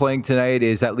thing I'm playing tonight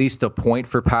is at least a point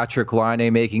for Patrick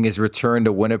Laine making his return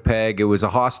to Winnipeg. It was a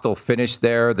hostile finish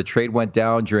there. The trade went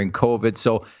down during COVID.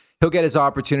 So he'll get his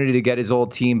opportunity to get his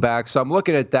old team back. So I'm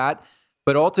looking at that.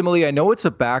 But ultimately, I know it's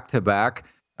a back-to-back.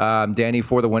 Danny,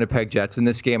 for the Winnipeg Jets in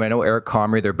this game. I know Eric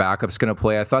Comrie, their backup's going to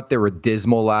play. I thought they were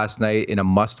dismal last night in a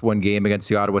must-win game against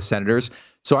the Ottawa Senators.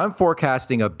 So I'm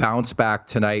forecasting a bounce back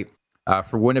tonight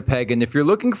for Winnipeg. And if you're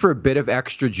looking for a bit of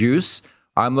extra juice,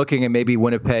 I'm looking at maybe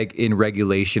Winnipeg in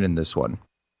regulation in this one.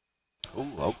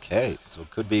 Ooh, okay. So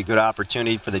it could be a good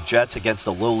opportunity for the Jets against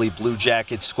the lowly Blue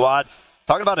Jackets squad.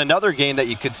 Talking about another game that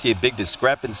you could see a big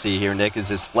discrepancy here, Nick, is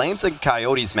this Flames and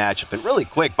Coyotes matchup. And really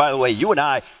quick, by the way, you and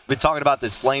I have been talking about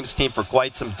this Flames team for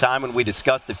quite some time. When we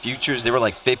discussed the futures, they were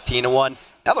like 15-1.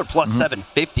 Now they're plus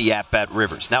 750 at Bet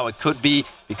Rivers. Now it could be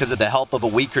because of the help of a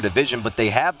weaker division, but they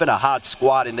have been a hot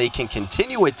squad, and they can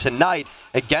continue it tonight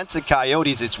against the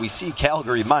Coyotes as we see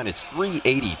Calgary minus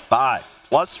 385.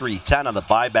 Plus 310 on the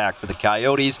buyback for the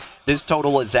Coyotes. This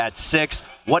total is at 6.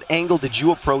 What angle did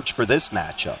you approach for this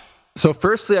matchup? So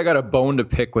firstly, I got a bone to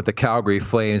pick with the Calgary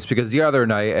Flames because the other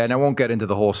night, and I won't get into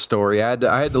the whole story, I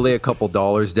had to lay a couple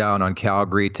dollars down on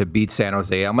Calgary to beat San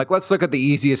Jose. I'm like, let's look at the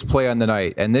easiest play on the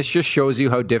night. And this just shows you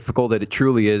how difficult it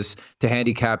truly is to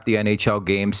handicap the NHL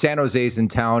game. San Jose's in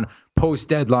town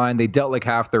post-deadline. They dealt like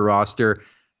half their roster.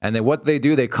 And then what they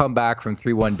do, they come back from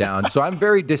 3-1 down. So I'm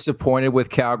very disappointed with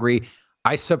Calgary.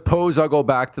 I suppose I'll go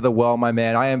back to the well, my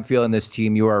man. I am feeling this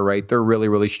team. You are right. They're really,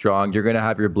 really strong. You're going to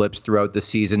have your blips throughout the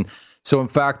season. So, in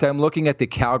fact, I'm looking at the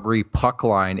Calgary puck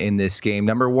line in this game.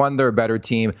 Number one, they're a better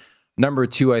team. Number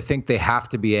two, I think they have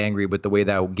to be angry with the way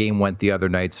that game went the other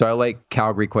night. So I like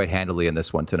Calgary quite handily in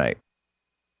this one tonight.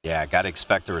 Yeah, got to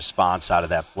expect a response out of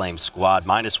that Flames squad.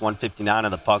 Minus 159 on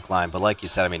the puck line. But like you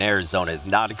said, I mean, Arizona is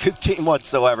not a good team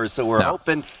whatsoever. So we're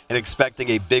hoping and expecting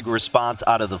a big response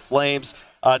out of the Flames.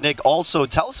 Nick, also,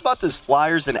 tell us about this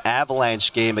Flyers and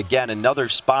Avalanche game. Again, another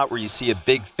spot where you see a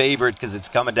big favorite because it's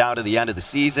coming down to the end of the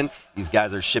season. These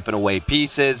guys are shipping away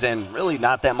pieces and really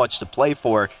not that much to play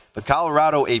for. But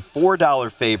Colorado, a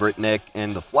 $4 favorite, Nick,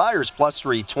 and the Flyers plus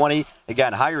 320.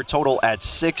 Again, higher total at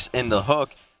 6 in the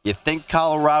hook. You think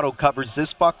Colorado covers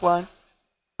this puck line?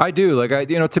 I do.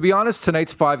 To be honest,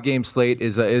 tonight's 5-game slate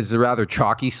is a rather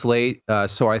chalky slate.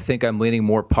 So I think I'm leaning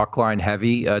more puck line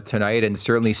heavy tonight, and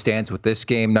certainly stands with this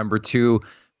game. Number two,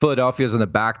 Philadelphia's on the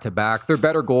back-to-back. Their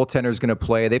better goaltender is going to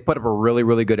play. They put up a really,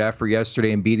 really good effort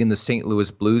yesterday in beating the St.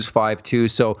 Louis Blues 5-2.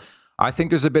 So I think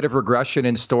there's a bit of regression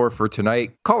in store for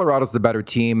tonight. Colorado's the better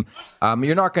team.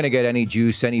 You're not going to get any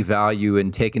juice, any value in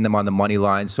taking them on the money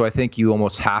line. So I think you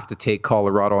almost have to take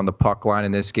Colorado on the puck line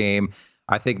in this game.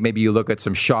 I think maybe you look at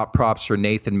some shot props for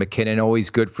Nathan McKinnon, always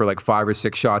good for like 5 or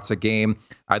 6 shots a game.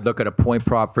 I'd look at a point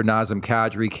prop for Nazem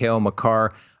Kadri, Cale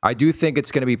Makar. I do think it's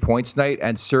going to be points night,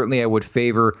 and certainly I would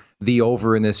favor the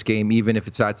over in this game, even if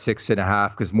it's at 6.5,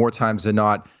 because more times than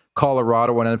not,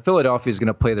 Colorado and then Philadelphia is going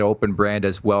to play their open brand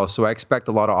as well. So I expect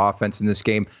a lot of offense in this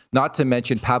game. Not to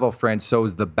mention Pavel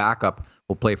Francouz, the backup,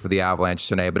 will play for the Avalanche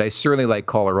tonight. But I certainly like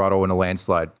Colorado in a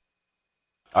landslide.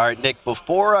 All right, Nick,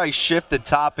 before I shift the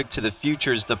topic to the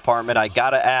futures department, I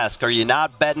got to ask, are you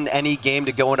not betting any game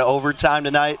to go into overtime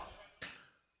tonight?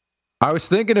 I was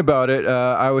thinking about it.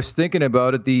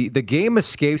 The game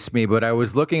escapes me, but I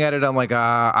was looking at it. I'm like,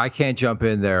 I can't jump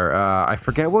in there. I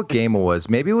forget what game it was.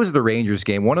 Maybe it was the Rangers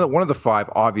game. One of the five,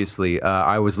 obviously,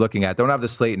 I was looking at. Don't have the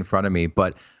slate in front of me,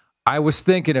 but I was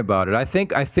thinking about it. I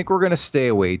think we're going to stay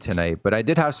away tonight, but I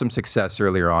did have some success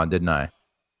earlier on, didn't I?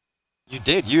 You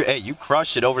did. You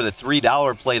crushed it over the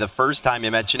 $3 play the first time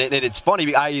you mentioned it. And it's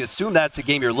funny. I assume that's the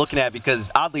game you're looking at because,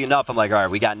 oddly enough, I'm like, all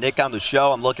right, we got Nick on the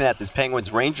show. I'm looking at this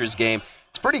Penguins-Rangers game.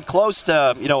 It's pretty close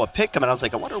to, a pick 'em. And I was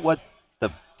like, I wonder what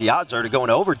the odds are to go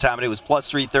into overtime. And it was plus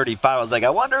 335. I was like, I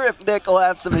wonder if Nick will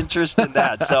have some interest in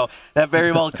that. So that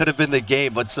very well could have been the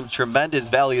game. But some tremendous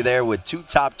value there with two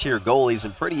top-tier goalies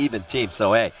and pretty even teams.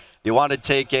 So, hey, you want to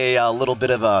take a little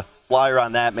bit of a flyer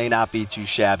on that, may not be too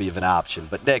shabby of an option.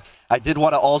 But, Nick, I did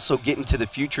want to also get into the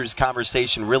futures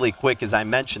conversation really quick. As I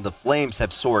mentioned, the Flames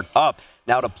have soared up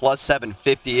now to plus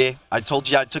 750. I told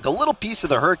you I took a little piece of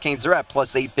the Hurricanes. They're at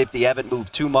plus 850. Haven't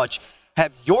moved too much.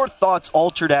 Have your thoughts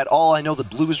altered at all? I know the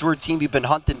Blues were a team you've been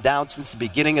hunting down since the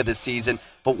beginning of the season,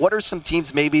 but what are some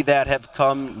teams maybe that have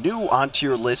come new onto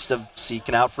your list of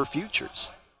seeking out for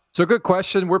futures? So good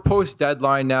question. We're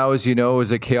post-deadline now, as you know. It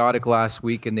was a chaotic last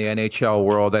week in the NHL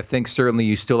world. I think certainly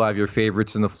you still have your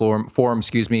favorites in the forum,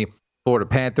 Florida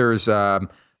Panthers,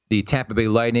 the Tampa Bay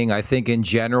Lightning. I think in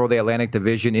general, the Atlantic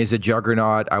Division is a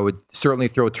juggernaut. I would certainly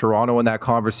throw Toronto in that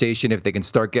conversation if they can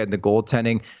start getting the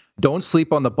goaltending. Don't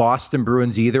sleep on the Boston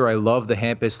Bruins either. I love the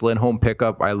Hampus Lindholm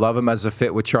pickup. I love him as a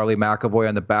fit with Charlie McAvoy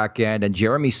on the back end. And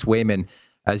Jeremy Swayman,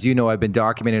 as you know, I've been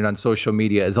documenting on social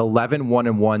media, is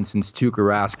 11-1-1 since Tuukka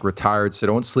Rask retired. So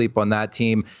don't sleep on that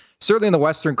team. Certainly in the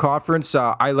Western Conference,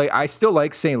 I still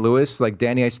like St. Louis. Like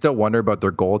Danny, I still wonder about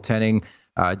their goaltending.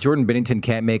 Jordan Binnington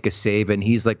can't make a save, and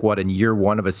he's like, in year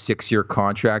one of a 6-year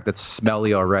contract? That's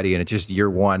smelly already, and it's just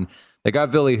year one. They got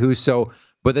Ville Husso.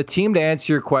 But the team, to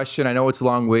answer your question, I know it's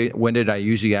long-winded. I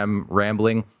usually am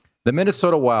rambling. The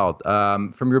Minnesota Wild,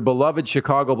 from your beloved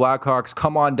Chicago Blackhawks,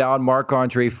 come on down,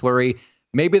 Marc-Andre Fleury.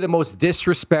 Maybe the most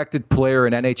disrespected player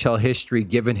in NHL history,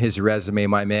 given his resume,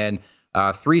 my man.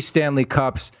 3 Stanley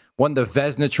Cups, won the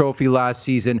Vezina Trophy last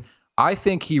season. I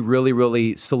think he really,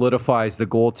 really solidifies the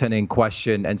goaltending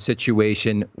question and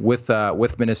situation with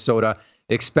Minnesota.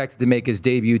 Expected to make his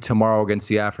debut tomorrow against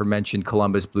the aforementioned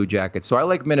Columbus Blue Jackets. So I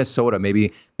like Minnesota.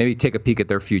 Maybe take a peek at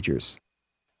their futures.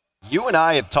 You and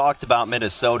I have talked about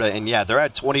Minnesota, and yeah, they're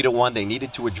at 20-1. They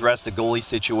needed to address the goalie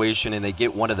situation, and they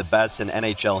get one of the best in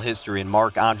NHL history in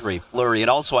Marc-Andre Fleury. And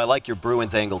also, I like your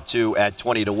Bruins angle, too, at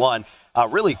 20-1.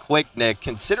 Really quick, Nick,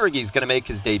 considering he's going to make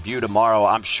his debut tomorrow,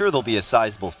 I'm sure they'll be a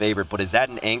sizable favorite, but is that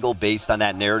an angle based on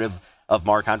that narrative of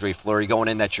Marc-Andre Fleury going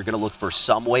in that you're going to look for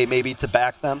some way maybe to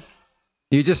back them?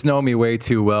 You just know me way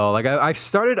too well. Like I've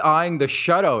started eyeing the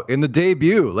shutout in the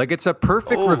debut. Like it's a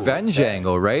perfect revenge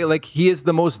angle, right? Like he is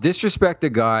the most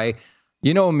disrespected guy.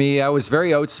 You know me, I was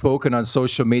very outspoken on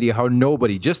social media how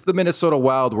nobody, just the Minnesota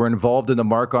Wild, were involved in the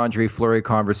Marc-Andre Fleury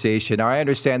conversation. Now, I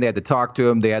understand they had to talk to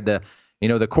him. They had the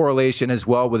correlation as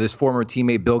well with his former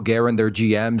teammate Bill Guerin, their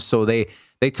GM. So they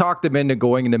talked him into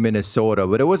going into Minnesota.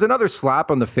 But it was another slap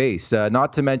on the face,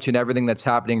 not to mention everything that's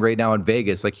happening right now in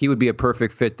Vegas. Like he would be a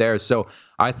perfect fit there. So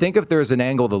I think if there's an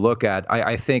angle to look at,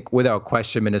 I think without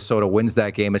question Minnesota wins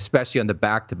that game, especially on the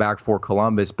back-to-back for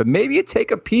Columbus. But maybe you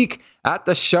take a peek at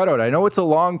the shutout. I know it's a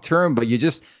long term, but you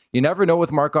never know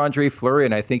with Marc-Andre Fleury,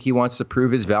 and I think he wants to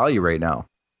prove his value right now.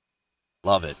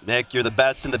 Love it. Nick, you're the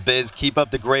best in the biz. Keep up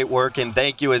the great work, and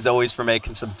thank you as always for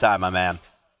making some time, my man.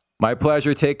 My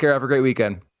pleasure. Take care. Have a great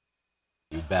weekend.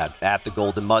 You bet. At the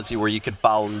Golden Muzzy, where you can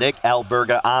follow Nick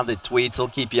Alberga on the tweets. He'll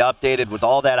keep you updated with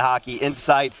all that hockey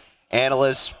insight,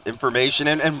 analyst information,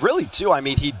 and really, too, I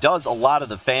mean, he does a lot of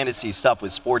the fantasy stuff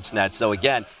with Sportsnet. So,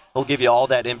 again, he'll give you all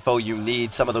that info you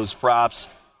need, some of those props.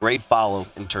 Great follow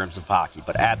in terms of hockey.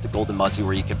 But at the Golden Muzzy,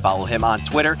 where you can follow him on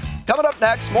Twitter. Coming up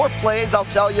next, more plays. I'll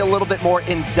tell you a little bit more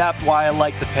in depth why I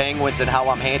like the Penguins and how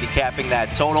I'm handicapping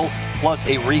that total, plus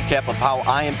a recap of how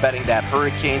I am betting that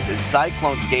Hurricanes and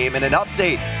Cyclones game, and an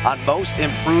update on most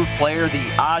improved player.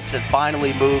 The odds have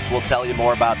finally moved. We'll tell you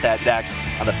more about that next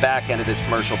on the back end of this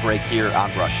commercial break here on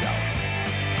Rush Hour.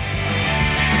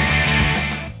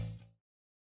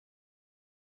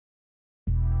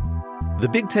 The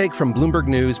Big Take from Bloomberg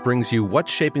News brings you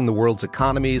what's shaping the world's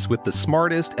economies with the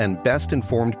smartest and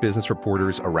best-informed business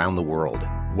reporters around the world.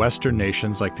 Western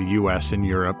nations like the U.S. and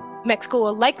Europe. Mexico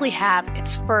will likely have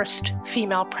its first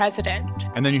female president.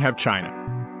 And then you have China.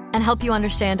 And help you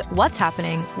understand what's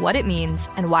happening, what it means,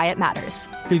 and why it matters.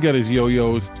 He'll get his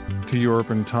yo-yos to Europe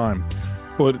in time.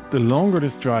 But the longer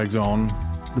this drags on,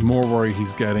 the more worry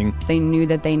he's getting. They knew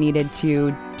that they needed to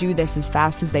do this as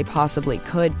fast as they possibly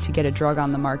could to get a drug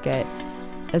on the market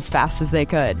as fast as they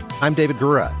could. I'm David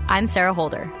Gura. I'm Sarah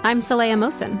Holder. I'm Saleha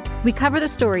Mohsen. We cover the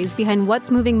stories behind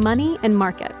what's moving money and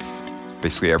markets.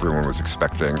 Basically, everyone was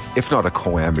expecting, if not a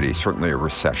calamity, certainly a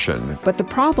recession. But the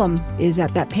problem is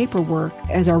that paperwork,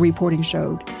 as our reporting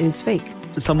showed, is fake.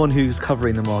 As someone who's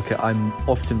covering the market, I'm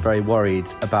often very worried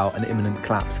about an imminent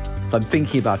collapse. So I'm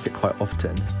thinking about it quite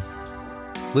often.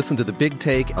 Listen to The Big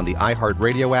Take on the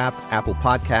iHeartRadio app, Apple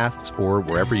Podcasts, or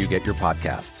wherever you get your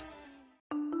podcasts.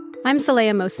 I'm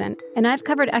Saleha Mohsen, and I've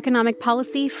covered economic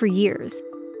policy for years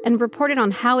and reported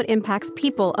on how it impacts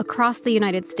people across the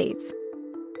United States.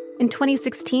 In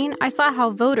 2016, I saw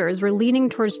how voters were leaning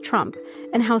towards Trump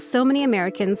and how so many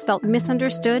Americans felt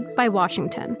misunderstood by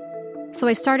Washington. So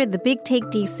I started The Big Take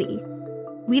DC.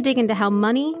 We dig into how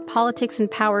money, politics,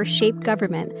 and power shape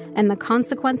government and the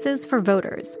consequences for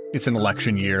voters. It's an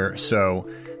election year, so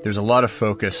there's a lot of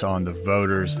focus on the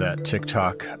voters that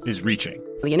TikTok is reaching.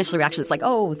 The initial reaction is like,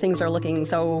 oh, things are looking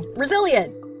so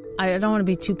resilient. I don't want to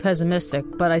be too pessimistic,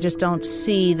 but I just don't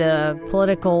see the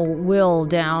political will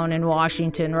down in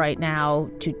Washington right now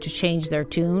to change their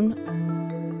tune.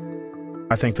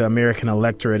 I think the American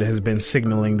electorate has been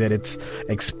signaling that it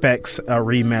expects a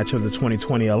rematch of the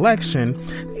 2020 election.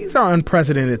 These are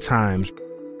unprecedented times.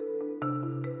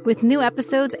 With new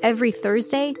episodes every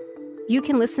Thursday, you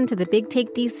can listen to The Big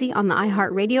Take DC on the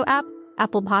iHeartRadio app,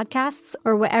 Apple Podcasts,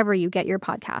 or wherever you get your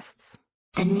podcasts.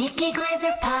 The Nikki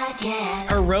Glaser Podcast.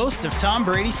 Her roast of Tom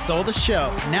Brady stole the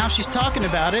show. Now she's talking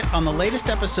about it on the latest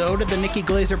episode of the Nikki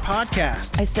Glaser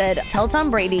Podcast. I said, tell Tom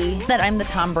Brady that I'm the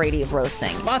Tom Brady of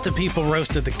roasting. Lots of people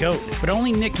roasted the GOAT, but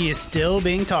only Nikki is still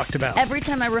being talked about. Every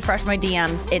time I refresh my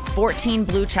DMs, it's 14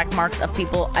 blue check marks of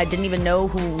people I didn't even know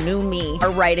who knew me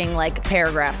are writing like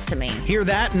paragraphs to me. Hear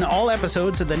that in all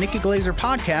episodes of the Nikki Glaser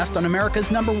Podcast on America's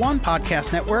 #1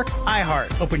 podcast network,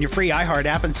 iHeart. Open your free iHeart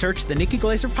app and search the Nikki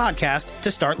Glaser Podcast to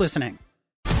start listening.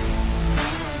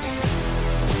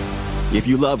 If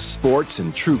you love sports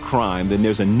and true crime, then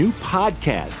there's a new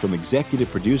podcast from executive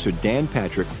producer Dan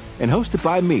Patrick and hosted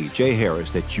by me, Jay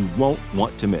Harris, that you won't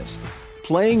want to miss.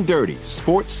 Playing Dirty: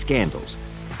 Sports Scandals.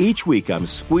 Each week, I'm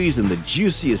squeezing the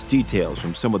juiciest details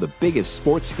from some of the biggest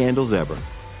sports scandals ever.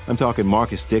 I'm talking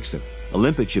Marcus Dixon,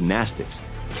 Olympic gymnastics,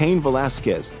 Cain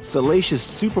Velasquez, salacious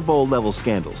Super Bowl-level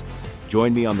scandals.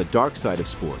 Join me on the dark side of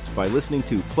sports by listening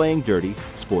to Playing Dirty: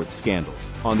 Sports Scandals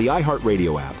on the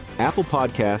iHeartRadio app, Apple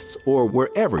Podcasts, or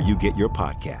wherever you get your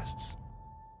podcasts.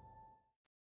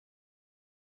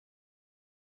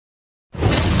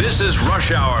 This is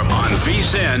Rush Hour on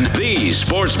VSiN, the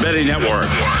Sports Betting Network.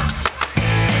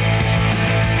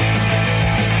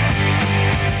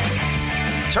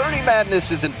 Tourney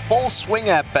Madness is in full swing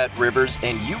at BetRivers,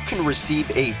 and you can receive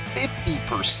a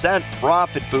 50%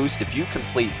 profit boost if you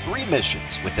complete 3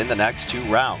 missions within the next 2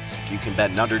 rounds. If you can bet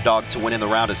an underdog to win in the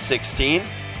round of 16,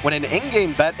 win an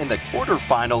in-game bet in the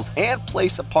quarterfinals, and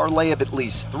place a parlay of at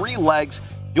least 3 legs,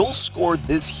 you'll score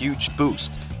this huge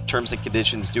boost. Terms and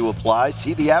conditions do apply.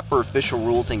 See the app for official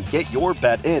rules and get your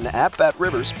bet in at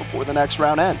BetRivers before the next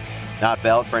round ends. Not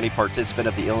valid for any participant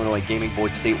of the Illinois Gaming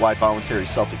Board statewide voluntary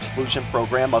self-exclusion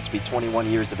program. Must be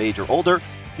 21 years of age or older.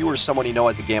 If you or someone you know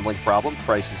has a gambling problem,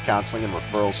 crisis counseling and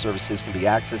referral services can be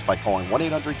accessed by calling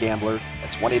 1-800-GAMBLER.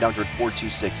 That's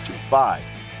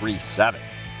 1-800-426-2537.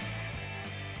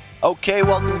 Okay,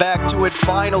 welcome back to it.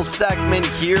 Final segment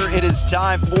here. It is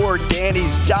time for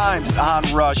Danny's Dimes on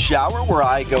Rush Hour, where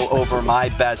I go over my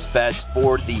best bets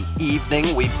for the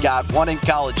evening. We've got one in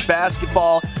college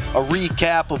basketball, a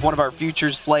recap of one of our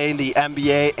futures play in the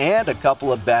NBA, and a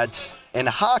couple of bets in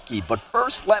hockey. But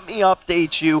first, let me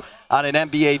update you on an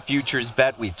NBA futures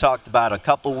bet we talked about a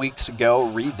couple weeks ago,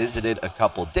 revisited a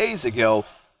couple days ago.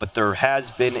 But there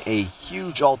has been a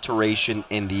huge alteration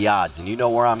in the odds. And you know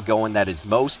where I'm going. That is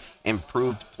most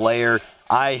improved player.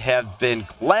 I have been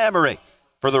clamoring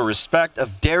for the respect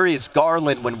of Darius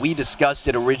Garland. When we discussed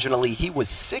it originally, he was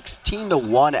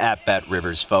 16-1 at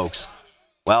BetRivers, folks.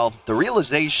 Well, the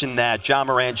realization that Ja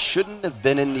Morant shouldn't have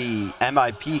been in the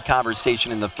MIP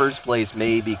conversation in the first place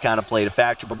maybe kind of played a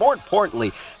factor. But more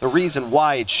importantly, the reason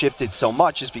why it shifted so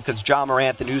much is because Ja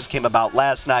Morant, the news came about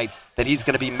last night that he's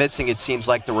going to be missing, it seems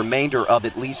like, the remainder of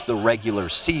at least the regular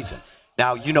season.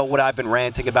 Now, you know what I've been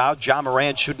ranting about. Ja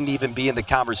Morant shouldn't even be in the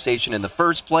conversation in the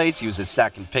first place. He was a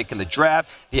second pick in the draft.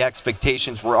 The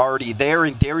expectations were already there,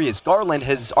 and Darius Garland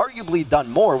has arguably done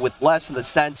more with less in the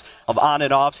sense of on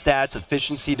and off stats,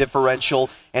 efficiency differential,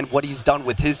 and what he's done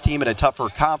with his team in a tougher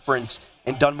conference,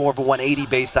 and done more of a 180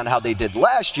 based on how they did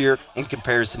last year in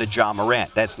comparison to Ja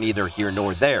Morant. That's neither here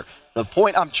nor there. The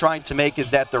point I'm trying to make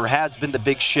is that there has been the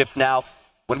big shift now.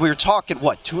 When we were talking,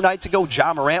 2 nights ago,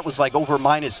 Ja Morant was like over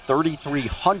minus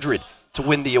 3,300 to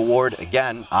win the award.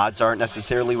 Again, odds aren't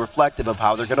necessarily reflective of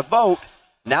how they're going to vote.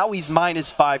 Now he's minus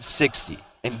 560,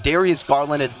 and Darius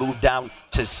Garland has moved down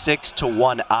to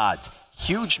 6-1 odds.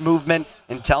 Huge movement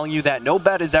in telling you that no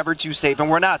bet is ever too safe, and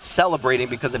we're not celebrating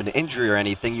because of an injury or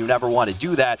anything. You never want to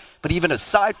do that. But even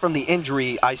aside from the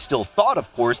injury, I still thought,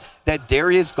 of course, that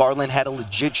Darius Garland had a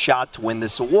legit shot to win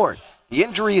this award. The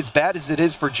injury, as bad as it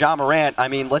is for Ja Morant, I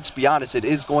mean, let's be honest, it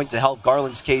is going to help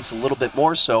Garland's case a little bit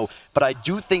more so. But I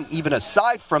do think even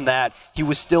aside from that, he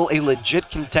was still a legit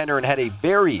contender and had a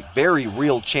very, very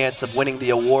real chance of winning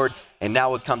the award. And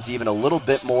now it comes even a little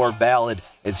bit more valid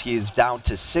as he is down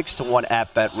to 6-1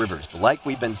 at BetRivers. But like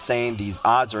we've been saying, these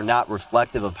odds are not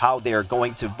reflective of how they are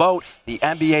going to vote. The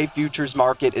NBA futures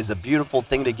market is a beautiful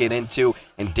thing to get into,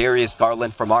 and Darius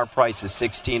Garland from our price is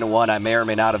 16-1. I may or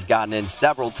may not have gotten in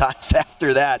several times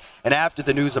after that. And after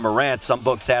the news of Morant, some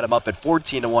books had him up at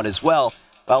 14-1 as well.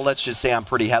 Well, let's just say I'm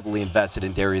pretty heavily invested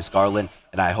in Darius Garland,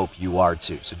 and I hope you are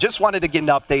too. So just wanted to get an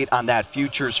update on that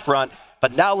futures front.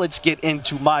 But now let's get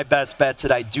into my best bets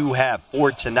that I do have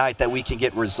for tonight that we can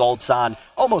get results on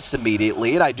almost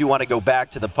immediately. And I do want to go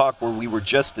back to the puck where we were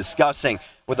just discussing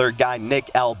with our guy Nick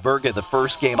Alberga. The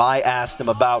first game I asked him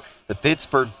about, the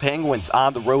Pittsburgh Penguins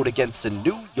on the road against the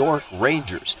New York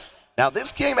Rangers. Now,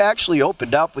 this game actually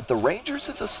opened up with the Rangers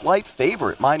as a slight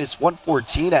favorite, minus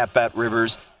 114 at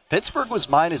BetRivers. Pittsburgh was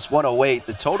minus 108.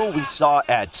 The total we saw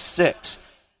at 6.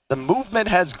 The movement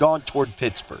has gone toward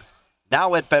Pittsburgh.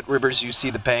 Now at BetRivers, you see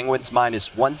the Penguins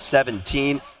minus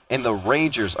 117, and the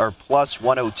Rangers are plus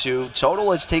 102.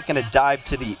 Total has taken a dive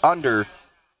to the under.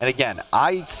 And again,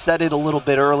 I said it a little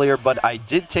bit earlier, but I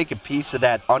did take a piece of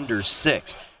that under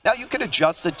 6. Now, you can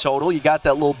adjust the total. You got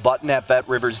that little button at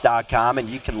BetRivers.com, and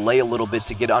you can lay a little bit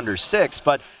to get under 6.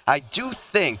 But I do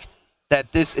think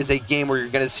that this is a game where you're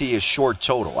going to see a short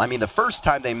total. I mean, the first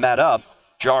time they met up,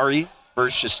 Jari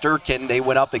versus Shesterkin, they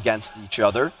went up against each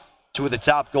other. Two of the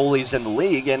top goalies in the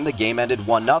league, and the game ended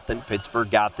 1-0. Pittsburgh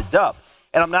got the dub.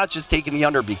 And I'm not just taking the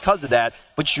under because of that,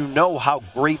 but you know how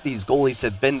great these goalies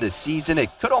have been this season.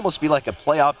 It could almost be like a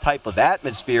playoff type of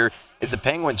atmosphere as the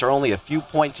Penguins are only a few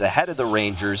points ahead of the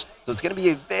Rangers. So it's going to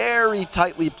be a very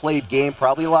tightly played game,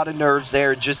 probably a lot of nerves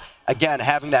there, just, again,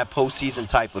 having that postseason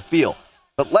type of feel.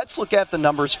 But let's look at the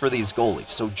numbers for these goalies.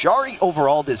 So Jari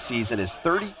overall this season is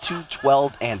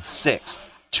 32-12-6.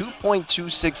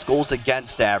 2.26 goals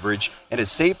against average, and a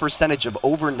save percentage of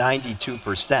over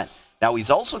 92%. Now, he's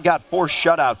also got 4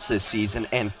 shutouts this season,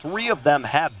 and 3 of them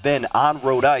have been on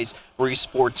road ice, where he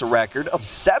sports a record of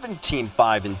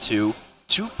 17-5-2,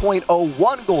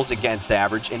 2.01 goals against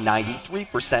average, and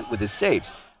 93% with his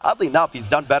saves. Oddly enough, he's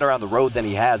done better on the road than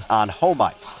he has on home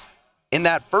ice. In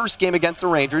that first game against the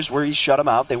Rangers, where he shut them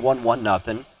out, they won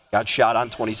 1-0, got shot on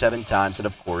 27 times, and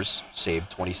of course, saved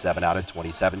 27 out of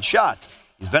 27 shots.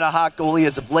 He's been a hot goalie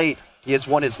as of late. He has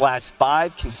won his last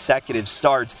 5 consecutive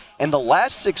starts. And the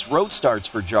last 6 road starts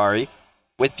for Jari,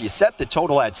 if you set the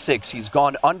total at 6, he's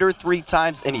gone under 3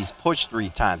 times and he's pushed 3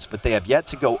 times. But they have yet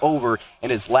to go over in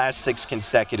his last 6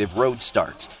 consecutive road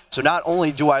starts. So not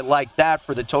only do I like that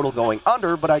for the total going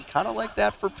under, but I kind of like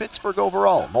that for Pittsburgh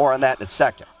overall. More on that in a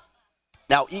second.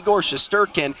 Now, Igor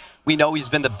Shesterkin, we know he's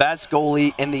been the best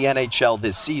goalie in the NHL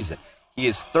this season. He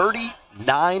is 39-3,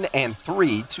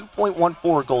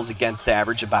 2.14 goals against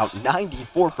average, about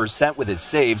 94% with his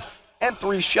saves, and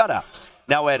 3 shutouts.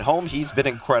 Now at home, he's been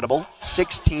incredible,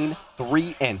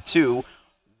 16-3-2,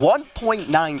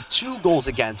 1.92 goals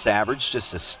against average,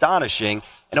 just astonishing,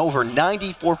 and over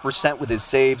 94% with his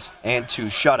saves and 2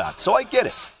 shutouts. So I get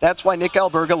it. That's why Nick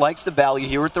Alberga likes the value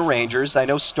here at the Rangers. I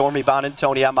know Stormy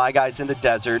Bonantonia, my guys in the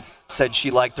desert, said she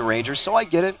liked the Rangers, so I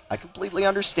get it. I completely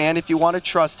understand if you want to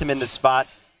trust him in the spot.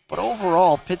 But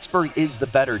overall, Pittsburgh is the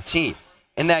better team.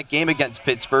 In that game against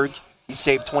Pittsburgh, he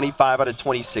saved 25 out of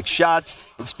 26 shots.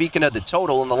 And speaking of the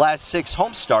total, in the last 6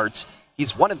 home starts,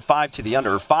 he's 1-5 to the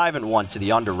under, or 5-1 to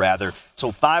the under, rather.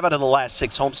 So 5 out of the last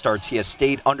 6 home starts, he has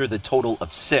stayed under the total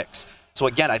of 6. So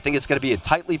again, I think it's going to be a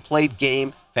tightly played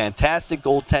game. Fantastic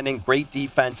goaltending, great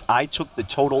defense. I took the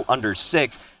total under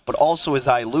 6, but also, as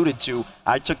I alluded to,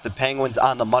 I took the Penguins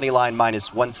on the money line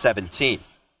minus 117.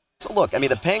 So look, I mean,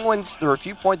 the Penguins, they're a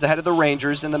few points ahead of the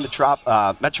Rangers in the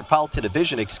Metropolitan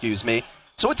Division,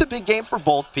 So it's a big game for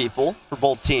both people, for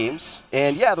both teams.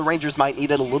 And yeah, the Rangers might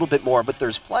need it a little bit more, but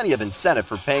there's plenty of incentive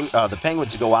for the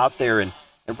Penguins to go out there and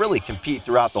really compete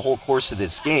throughout the whole course of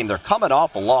this game. They're coming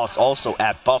off a loss also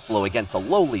at Buffalo against a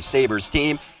lowly Sabres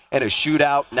team and a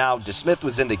shootout. Now, DeSmith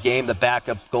was in the game, the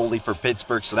backup goalie for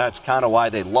Pittsburgh, so that's kind of why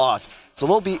they lost. So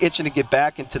they'll be itching to get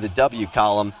back into the W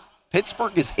column.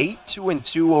 Pittsburgh is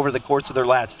 8-2-2 over the course of their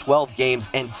last 12 games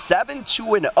and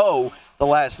 7-2-0 the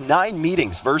last 9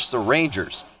 meetings versus the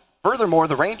Rangers. Furthermore,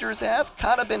 the Rangers have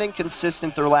kind of been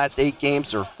inconsistent their last 8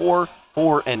 games. They're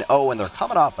 4-4-0, and they're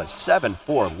coming off a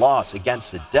 7-4 loss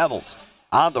against the Devils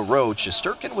on the road.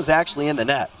 Shesterkin was actually in the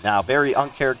net. Now, very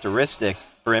uncharacteristic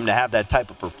for him to have that type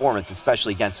of performance,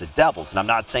 especially against the Devils. And I'm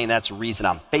not saying that's the reason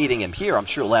I'm fading him here. I'm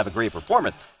sure he'll have a great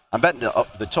performance. I'm betting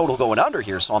the total going under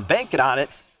here, so I'm banking on it.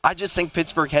 I just think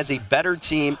Pittsburgh has a better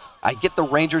team. I get the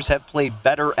Rangers have played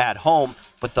better at home,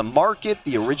 but the market,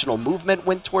 the original movement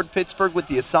went toward Pittsburgh with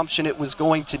the assumption it was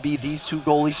going to be these 2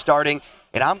 goalies starting,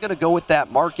 and I'm going to go with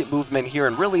that market movement here.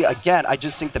 And really, again, I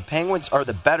just think the Penguins are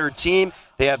the better team.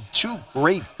 They have 2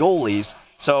 great goalies.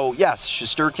 So, yes,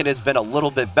 Shesterkin has been a little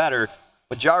bit better,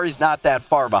 but Jarry's not that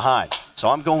far behind. So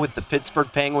I'm going with the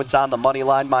Pittsburgh Penguins on the money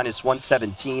line,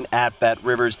 -117 at Bet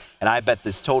Rivers, and I bet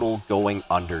this total going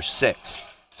under 6.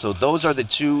 So those are the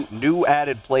 2 new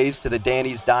added plays to the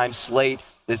Danny's Dime slate.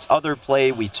 This other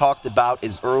play we talked about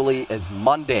as early as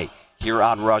Monday here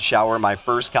on Rush Hour, my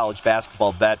first college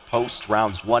basketball bet post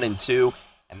rounds 1 and 2,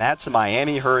 and that's the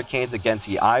Miami Hurricanes against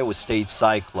the Iowa State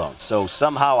Cyclones. So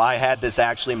somehow I had this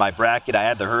actually in my bracket. I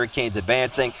had the Hurricanes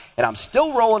advancing, and I'm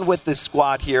still rolling with this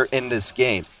squad here in this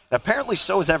game. And apparently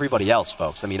so is everybody else,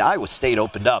 folks. I mean, Iowa State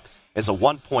opened up as a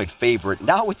 1-point favorite.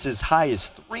 Now it's as high as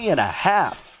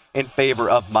 3.5 in favor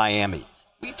of Miami.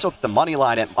 We took the money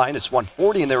line at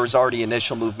 -140, and there was already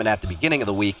initial movement at the beginning of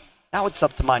the week. Now it's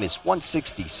up to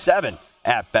 -167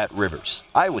 at Bet Rivers.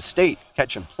 Iowa State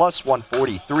catching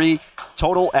 +143,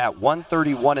 total at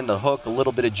 131 in the hook, a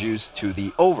little bit of juice to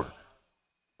the over.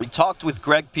 We talked with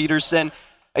Greg Peterson.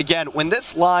 Again, when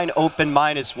this line opened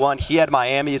 -1, he had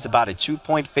Miami as about a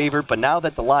 2-point favorite, but now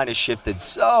that the line has shifted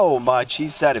so much, he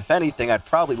said, if anything, I'd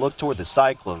probably look toward the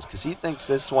Cyclones because he thinks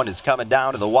this one is coming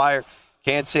down to the wire.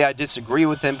 Can't say I disagree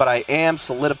with him, but I am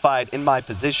solidified in my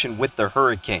position with the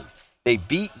Hurricanes. They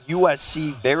beat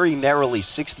USC very narrowly,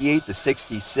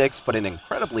 68-66, but an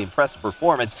incredibly impressive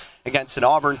performance against an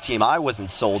Auburn team I wasn't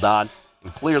sold on,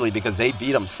 and clearly because they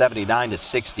beat them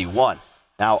 79-61.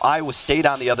 Now, Iowa State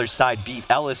on the other side beat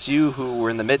LSU, who were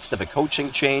in the midst of a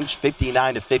coaching change,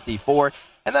 59-54.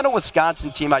 And then a Wisconsin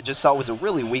team I just saw was a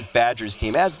really weak Badgers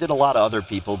team, as did a lot of other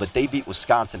people, but they beat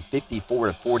Wisconsin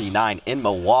 54-49 in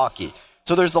Milwaukee.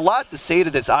 So there's a lot to say to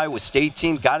this Iowa State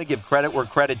team. Got to give credit where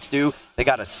credit's due. They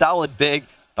got a solid big,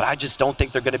 but I just don't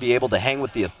think they're going to be able to hang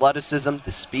with the athleticism,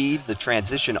 the speed, the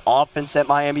transition offense that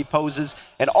Miami poses,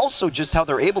 and also just how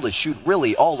they're able to shoot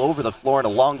really all over the floor and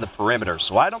along the perimeter.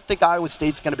 So I don't think Iowa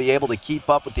State's going to be able to keep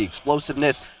up with the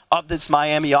explosiveness of this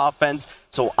Miami offense.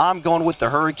 So I'm going with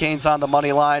the Hurricanes on the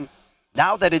money line.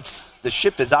 Now that the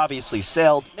ship has obviously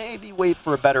sailed, maybe wait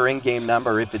for a better in-game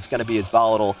number if it's going to be as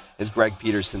volatile as Greg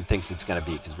Peterson thinks it's going to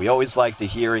be, because we always like to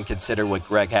hear and consider what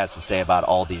Greg has to say about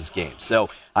all these games. So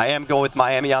I am going with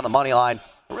Miami on the money line.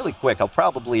 Really quick, I'll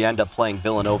probably end up playing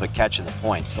Villanova catching the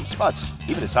point. Some spots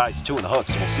even as high as 2 in the hook,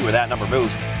 so we'll see where that number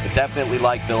moves. But definitely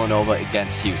like Villanova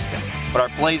against Houston. But our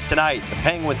plays tonight, the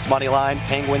Penguins money line,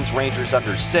 Penguins Rangers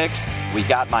under 6. We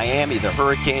got Miami, the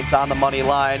Hurricanes on the money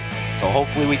line. So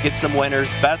hopefully we get some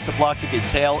winners. Best of luck if you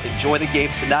tail. Enjoy the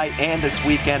games tonight and this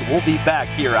weekend. We'll be back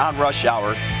here on Rush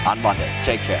Hour on Monday.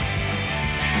 Take care.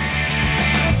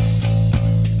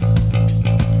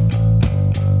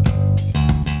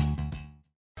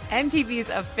 MTV's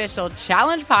official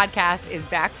Challenge podcast is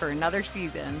back for another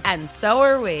season. And so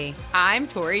are we. I'm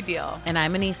Tori Deal. And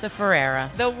I'm Anissa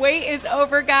Ferreira. The wait is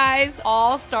over, guys.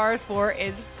 All Stars 4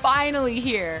 is finally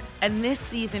here. And this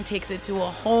season takes it to a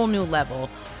whole new level.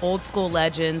 Old school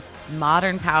legends,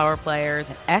 modern power players,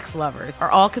 and ex-lovers are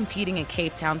all competing in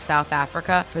Cape Town, South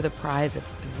Africa for the prize of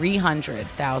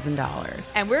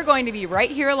 $300,000. And we're going to be right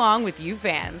here along with you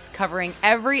fans, covering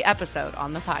every episode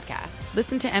on the podcast.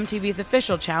 Listen to MTV's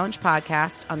official Challenge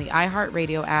podcast on the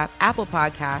iHeartRadio app, Apple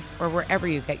Podcasts, or wherever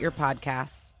you get your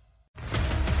podcasts.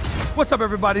 What's up,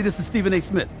 everybody? This is Stephen A.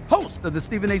 Smith, host of the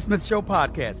Stephen A. Smith Show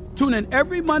podcast. Tune in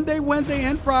every Monday, Wednesday,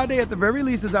 and Friday at the very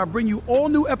least as I bring you all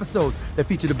new episodes that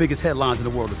feature the biggest headlines in the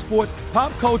world of sports,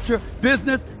 pop culture,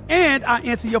 business, and I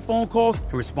answer your phone calls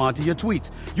and respond to your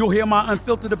tweets. You'll hear my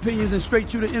unfiltered opinions and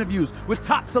straight-shooter interviews with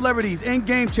top celebrities and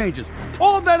game changers.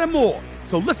 All that and more.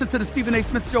 So listen to the Stephen A.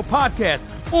 Smith Show podcast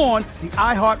on the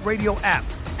iHeartRadio app,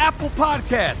 Apple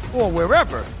Podcasts, or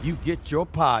wherever you get your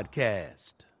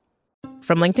podcast.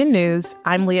 From LinkedIn News,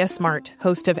 I'm Leah Smart,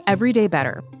 host of Everyday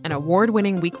Better, an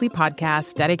award-winning weekly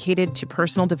podcast dedicated to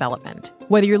personal development.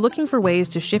 Whether you're looking for ways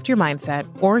to shift your mindset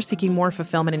or seeking more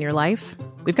fulfillment in your life,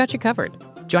 we've got you covered.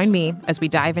 Join me as we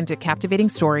dive into captivating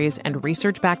stories and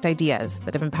research-backed ideas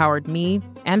that have empowered me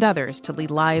and others to lead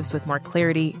lives with more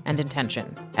clarity and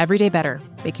intention. Everyday Better,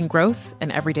 making growth an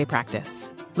everyday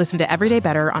practice. Listen to Everyday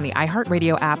Better on the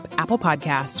iHeartRadio app, Apple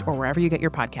Podcasts, or wherever you get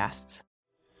your podcasts.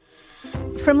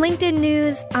 From LinkedIn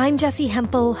News, I'm Jessie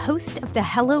Hempel, host of the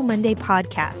Hello Monday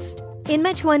podcast. In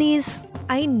my 20s,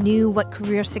 I knew what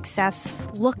career success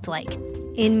looked like.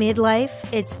 In midlife,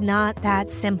 it's not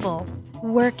that simple.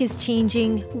 Work is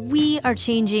changing, we are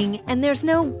changing, and there's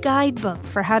no guidebook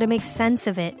for how to make sense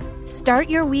of it. Start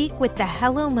your week with the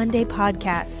Hello Monday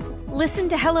podcast. Listen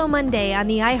to Hello Monday on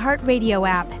the iHeartRadio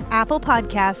app, Apple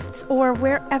Podcasts, or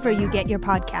wherever you get your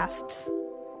podcasts.